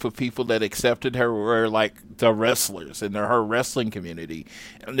first group of people that accepted her were like the wrestlers in her wrestling community.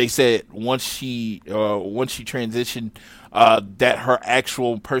 And they said once she transitioned, that her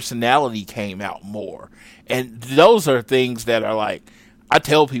actual personality came out more. And those are things that are like, I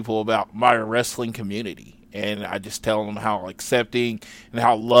tell people about my wrestling community, and I just tell them how accepting and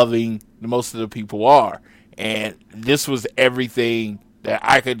how loving most of the people are. And this was everything that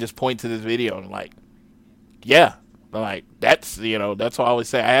I could just point to this video and like, yeah. Like, that's what I always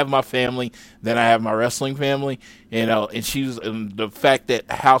say. I have my family, then I have my wrestling family, and the fact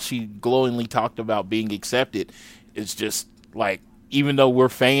that how she glowingly talked about being accepted is just like, even though we're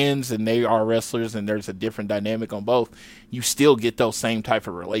fans and they are wrestlers and there's a different dynamic on both, you still get those same type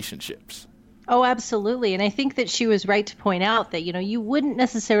of relationships. Oh, absolutely. And I think that she was right to point out that, you wouldn't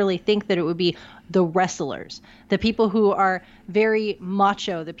necessarily think that it would be the wrestlers, the people who are very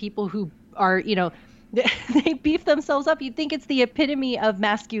macho, the people who are, they beef themselves up. You'd think it's the epitome of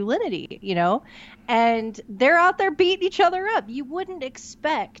masculinity, and they're out there beating each other up. You wouldn't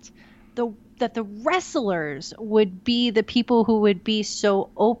expect the that the wrestlers would be the people who would be so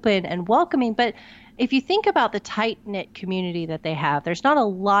open and welcoming. But if you think about the tight-knit community that they have, there's not a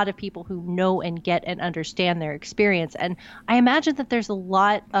lot of people who know and get and understand their experience. And I imagine that there's a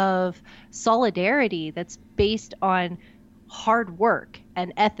lot of solidarity that's based on hard work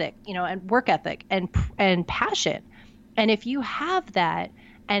and ethic, and work ethic and passion. And if you have that,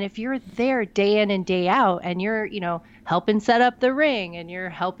 and if you're there day in and day out, and you're, helping set up the ring, and you're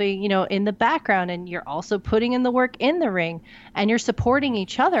helping, in the background, and you're also putting in the work in the ring, and you're supporting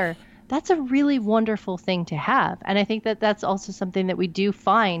each other, that's a really wonderful thing to have. And I think that that's also something that we do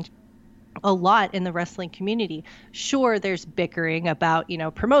find a lot in the wrestling community. Sure, there's bickering about,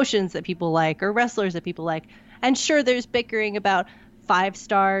 promotions that people like or wrestlers that people like. And sure, there's bickering about 5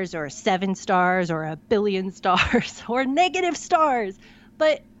 stars or 7 stars or 1 billion stars or negative stars.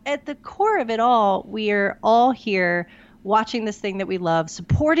 But at the core of it all, we are all here watching this thing that we love,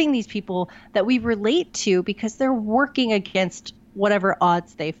 supporting these people that we relate to because they're working against whatever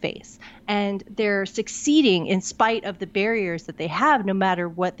odds they face. And they're succeeding in spite of the barriers that they have, no matter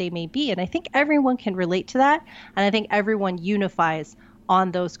what they may be. And I think everyone can relate to that. And I think everyone unifies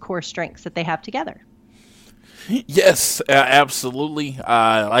on those core strengths that they have together. Yes, absolutely.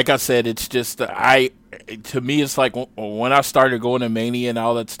 Like I said, it's just, to me, it's like when I started going to Mania and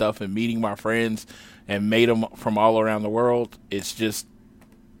all that stuff and meeting my friends and made them from all around the world, it's just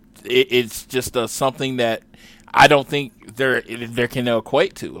something that I don't think there can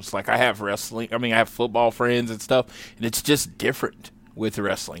equate to. It's like I have football friends and stuff, and it's just different with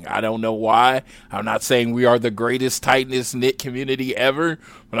wrestling. I don't know why. I'm not saying we are the greatest, tightest knit community ever,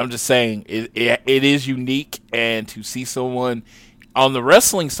 but I'm just saying it is unique, and to see someone on the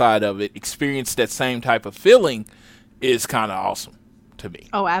wrestling side of it experience that same type of feeling is kind of awesome to me.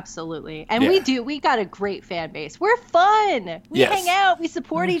 Oh, absolutely. And we got a great fan base. We're fun. We hang out, we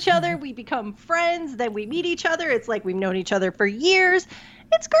support each other, we become friends, then we meet each other. It's like we've known each other for years.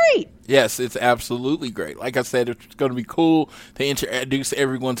 It's great. Yes, it's absolutely great. Like I said, it's going to be cool to introduce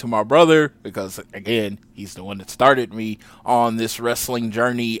everyone to my brother because, again, he's the one that started me on this wrestling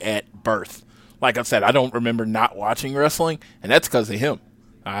journey at birth. Like I said, I don't remember not watching wrestling, and that's because of him.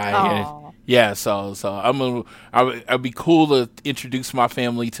 Yeah, so I'd be cool to introduce my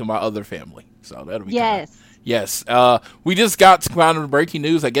family to my other family. So that'll be yes. Cool. Yes. We just got kind of breaking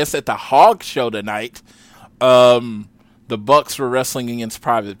news, I guess, at the Hog show tonight. The Bucks were wrestling against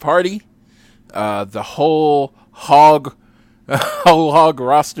Private Party. The whole Hog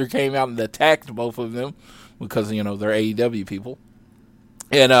roster came out and attacked both of them because, they're AEW people.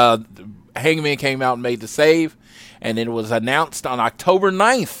 And Hangman came out and made the save. And it was announced on October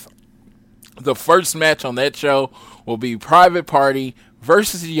 9th. The first match on that show will be Private Party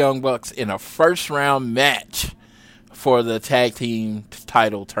versus the Young Bucks in a first-round match for the tag team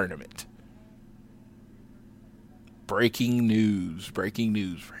title tournament. Breaking news.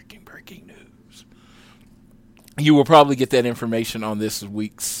 You will probably get that information on this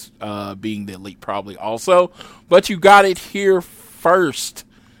week's Being the Elite probably also. But you got it here first.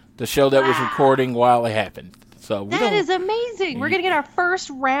 The show that was recording while it happened. So that is amazing. We're going to get our first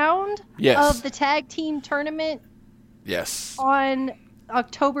round of the tag team tournament. Yes. On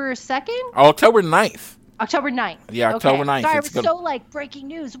October 2nd? October 9th. October 9th. Yeah, October 9th. Sorry, it was so breaking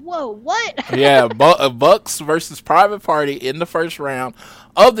news. Whoa, what? Yeah, Bucks versus Private Party in the first round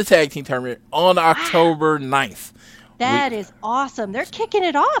of the tag team tournament on October 9th. That is awesome. They're kicking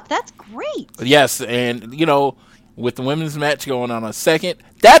it off. That's great. Yes, and, with the women's match going on a second,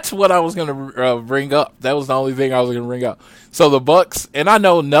 that's what I was going to bring up. That was the only thing I was going to bring up. So the Bucks, and I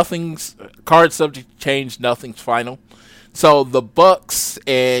know nothing's card subject changed, nothing's final. So the Bucks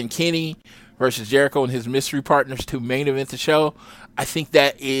and Kenny versus Jericho and his mystery partners to main event the show. I think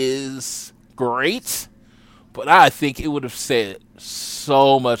that is great, but I think it would have said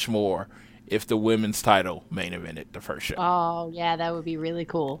so much more if the women's title main evented the first show. Oh, yeah, that would be really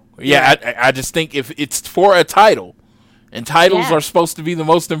cool. Yeah, I just think if it's for a title, and titles are supposed to be the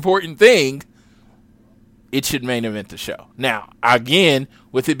most important thing, it should main event the show. Now, again,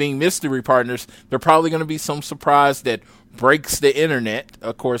 with it being mystery partners, there's probably going to be some surprise that breaks the internet,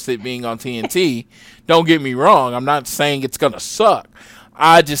 of course, it being on TNT. Don't get me wrong, I'm not saying it's going to suck.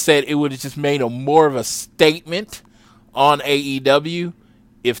 I just said it would have just made more of a statement on AEW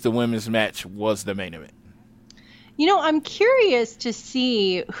if the women's match was the main event. I'm curious to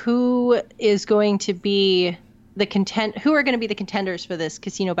see who is going to be who are going to be the contenders for this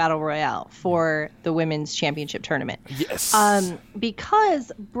Casino Battle Royale for the women's championship tournament. Yes.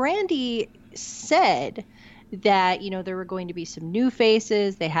 Because Brandy said that, there were going to be some new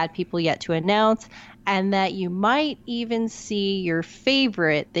faces. They had people yet to announce, and that you might even see your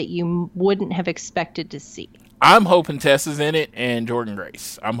favorite that you wouldn't have expected to see. I'm hoping Tess is in it and Jordynne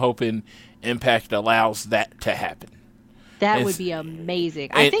Grace. I'm hoping Impact allows that to happen. That would be amazing.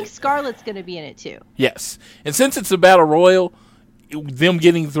 I think Scarlett's going to be in it too. Yes. And since it's a battle royal, them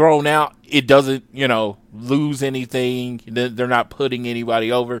getting thrown out, it doesn't, lose anything. They're not putting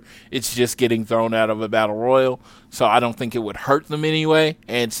anybody over. It's just getting thrown out of a battle royal. So I don't think it would hurt them anyway.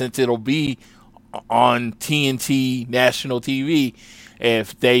 And since it'll be on TNT national TV,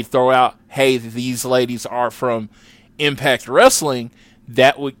 if they throw out, hey, these ladies are from Impact Wrestling,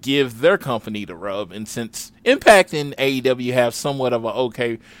 that would give their company the rub. And since Impact and AEW have somewhat of a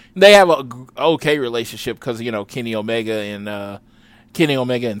okay relationship because, Kenny Omega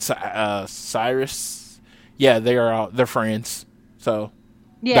and Cyrus, they're friends. So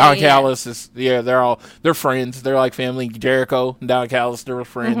Don Callis they're friends. They're like family. Jericho and Don Callis, they're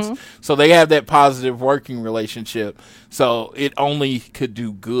friends. Mm-hmm. So they have that positive working relationship. So it only could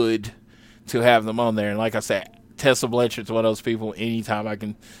do good to have them on there. And like I said, Tessa Blanchard's one of those people, anytime I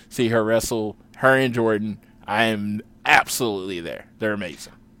can see her wrestle, her and Jordynne, I am absolutely there. They're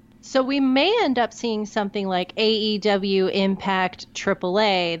amazing. So we may end up seeing something like AEW Impact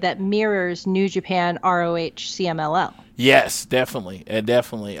AAA that mirrors New Japan ROH CMLL. Yes, definitely. I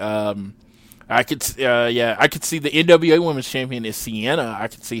could see the NWA Women's Champion is Sienna. I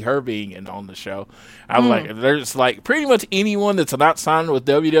could see her being on the show. I was like, there's like pretty much anyone that's not signed with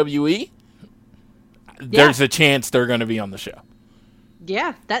WWE, there's a chance they're going to be on the show.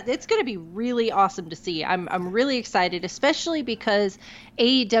 Yeah, it's going to be really awesome to see. I'm really excited, especially because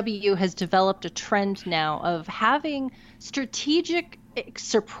AEW has developed a trend now of having strategic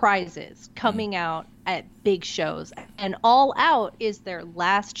surprises coming out at big shows. And All Out is their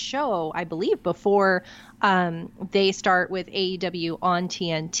last show, I believe, before they start with AEW on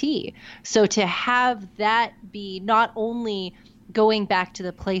TNT. So to have that be not only going back to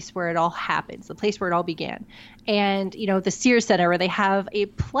the place where it all happens, the place where it all began. And, the Sears Center, where they have a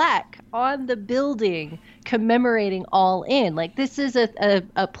plaque on the building commemorating All In. Like, this is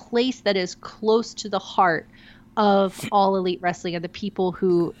a place that is close to the heart of All Elite Wrestling and the people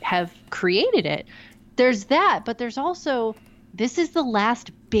who have created it. There's that, but there's also, this is the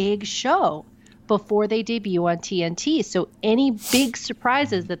last big show before they debut on TNT. So any big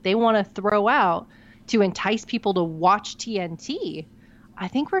surprises that they want to throw out to entice people to watch TNT, I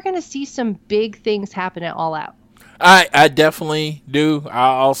think we're going to see some big things happen at All Out. I definitely do.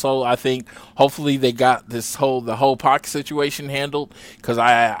 I think hopefully they got the whole Pac situation handled, because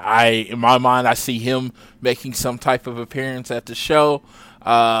I in my mind I see him making some type of appearance at the show.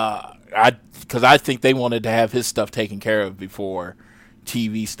 Because I think they wanted to have his stuff taken care of before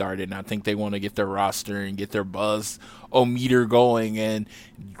TV started, and I think they want to get their roster and get their buzz-o-meter going. And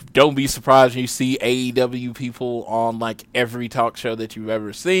don't be surprised when you see AEW people on like every talk show that you've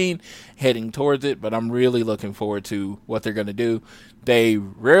ever seen heading towards it. But I'm really looking forward to what they're going to do. They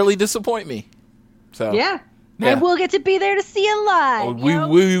rarely disappoint me. So yeah. And we'll get to be there to see it live.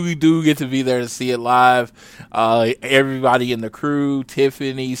 We do get to be there to see it live. Everybody in the crew,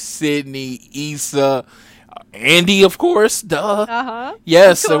 Tiffany, Sydney, Issa, Andy, of course, duh. Uh-huh.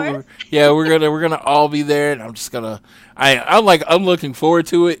 Yes, so we're gonna all be there, and I'm just gonna. I'm looking forward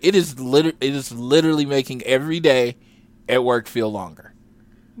to it. It is literally making every day at work feel longer.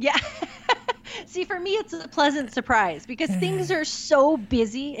 Yeah. See, for me, it's a pleasant surprise because things are so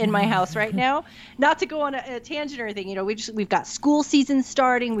busy in my house right now. Not to go on a tangent or anything, we've got school season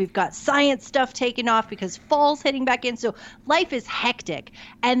starting, we've got science stuff taking off because fall's heading back in, so life is hectic.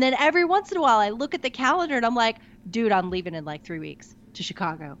 And then every once in a while, I look at the calendar and I'm like, dude, I'm leaving in like 3 weeks to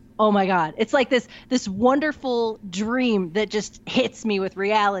Chicago. Oh my God. It's like this wonderful dream that just hits me with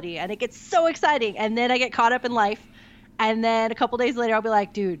reality, and it gets so exciting. And then I get caught up in life, and then a couple days later, I'll be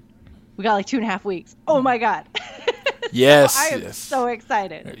like, dude, we got like 2.5 weeks. Oh my God. Yes. I am so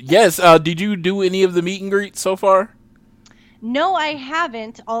excited. Yes. Did you do any of the meet and greets so far? No, I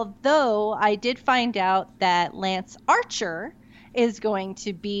haven't. Although I did find out that Lance Archer is going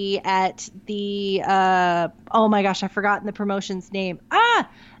to be at the, oh my gosh, I've forgotten the promotion's name.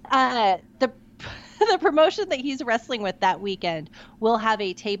 The promotion that he's wrestling with that weekend will have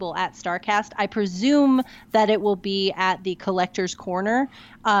a table at StarCast. I presume that it will be at the Collector's Corner,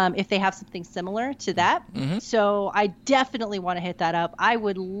 if they have something similar to that. Mm-hmm. So I definitely want to hit that up. I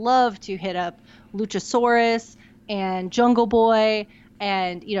would love to hit up Luchasaurus and Jungle Boy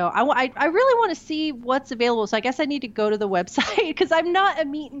And, I really want to see what's available. So I guess I need to go to the website because I'm not a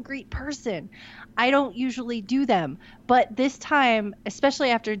meet and greet person. I don't usually do them. But this time,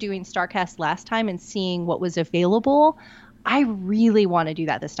 especially after doing StarCast last time and seeing what was available, I really want to do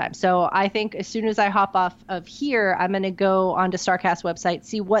that this time. So I think as soon as I hop off of here, I'm going to go onto StarCast website,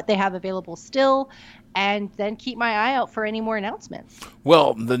 see what they have available still, and then keep my eye out for any more announcements.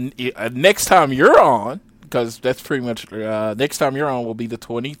 Well, the next time you're on, because that's pretty much next time you're on will be the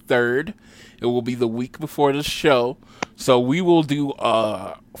 23rd. It will be the week before the show. So we will do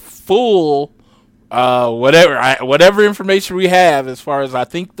a full whatever information we have as far as I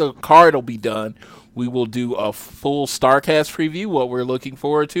think the card will be done. We will do a full StarCast preview, what we're looking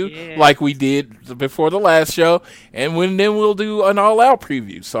forward to, like we did before the last show, and then we'll do an all-out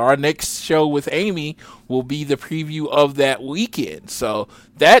preview. So our next show with Amy will be the preview of that weekend. So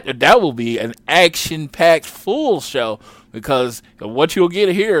that will be an action-packed full show, because what you'll get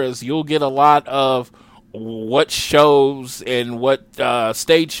here is you'll get a lot of what shows and what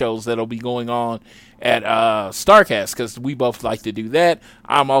stage shows that'll be going on at StarCast, because we both like to do that.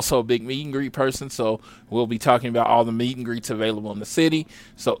 I'm also a big meet and greet person, so we'll be talking about all the meet and greets available in the city.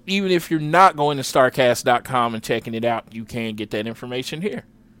 So even if you're not going to StarCast.com and checking it out, you can get that information here.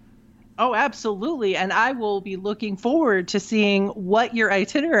 Oh, absolutely. And I will be looking forward to seeing what your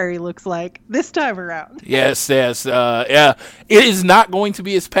itinerary looks like this time around. Yes. Yeah. It is not going to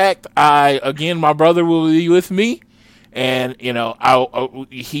be as packed. My brother will be with me. And,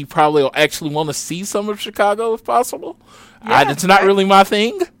 he probably will actually want to see some of Chicago if possible. Yeah, it's not really my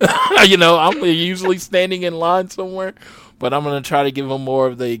thing. I'm usually standing in line somewhere, but I'm going to try to give him more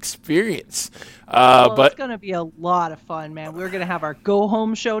of the experience. But it's going to be a lot of fun, man. We're going to have our go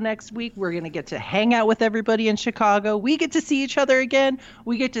home show next week. We're going to get to hang out with everybody in Chicago. We get to see each other again.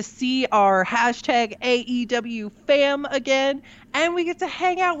 We get to see our hashtag AEW fam again. And we get to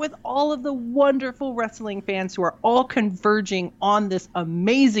hang out with all of the wonderful wrestling fans who are all converging on this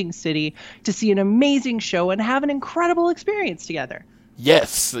amazing city to see an amazing show and have an incredible experience together.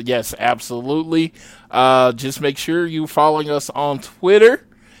 Yes, absolutely. Just make sure you're following us on Twitter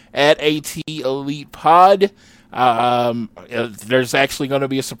at AT Elite Pod. There's actually going to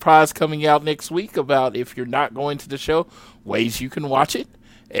be a surprise coming out next week about, if you're not going to the show, ways you can watch it.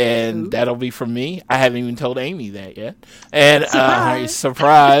 And that'll be from me. I haven't even told Amy that yet. And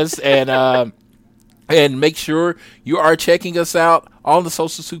surprise. And make sure you are checking us out on the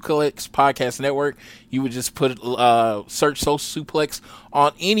Social Suplex Podcast Network. You would just put search Social Suplex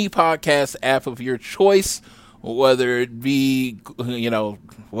on any podcast app of your choice, whether it be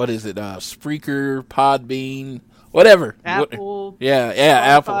what is it, Spreaker, Podbean, whatever. Apple.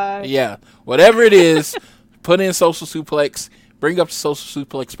 Apple. Yeah, whatever it is, put in Social Suplex. Bring up the Social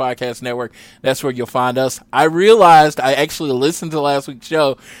Suplex Podcast Network. That's where you'll find us. I realized, I actually listened to last week's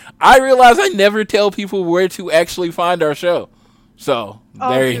show. I realized I never tell people where to actually find our show. So,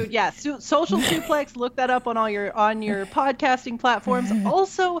 Social Suplex, look that up on your podcasting platforms.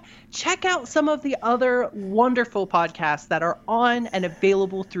 Also, check out some of the other wonderful podcasts that are on and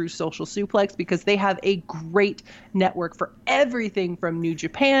available through Social Suplex, because they have a great network for everything from New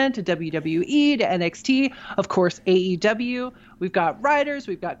Japan to WWE to NXT, of course, AEW. We've got writers,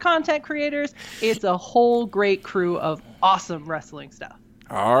 we've got content creators. It's a whole great crew of awesome wrestling stuff.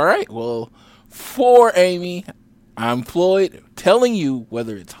 All right. Well, for Amy, I'm Floyd, telling you,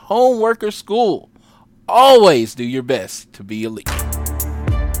 whether it's homework or school, always do your best to be elite.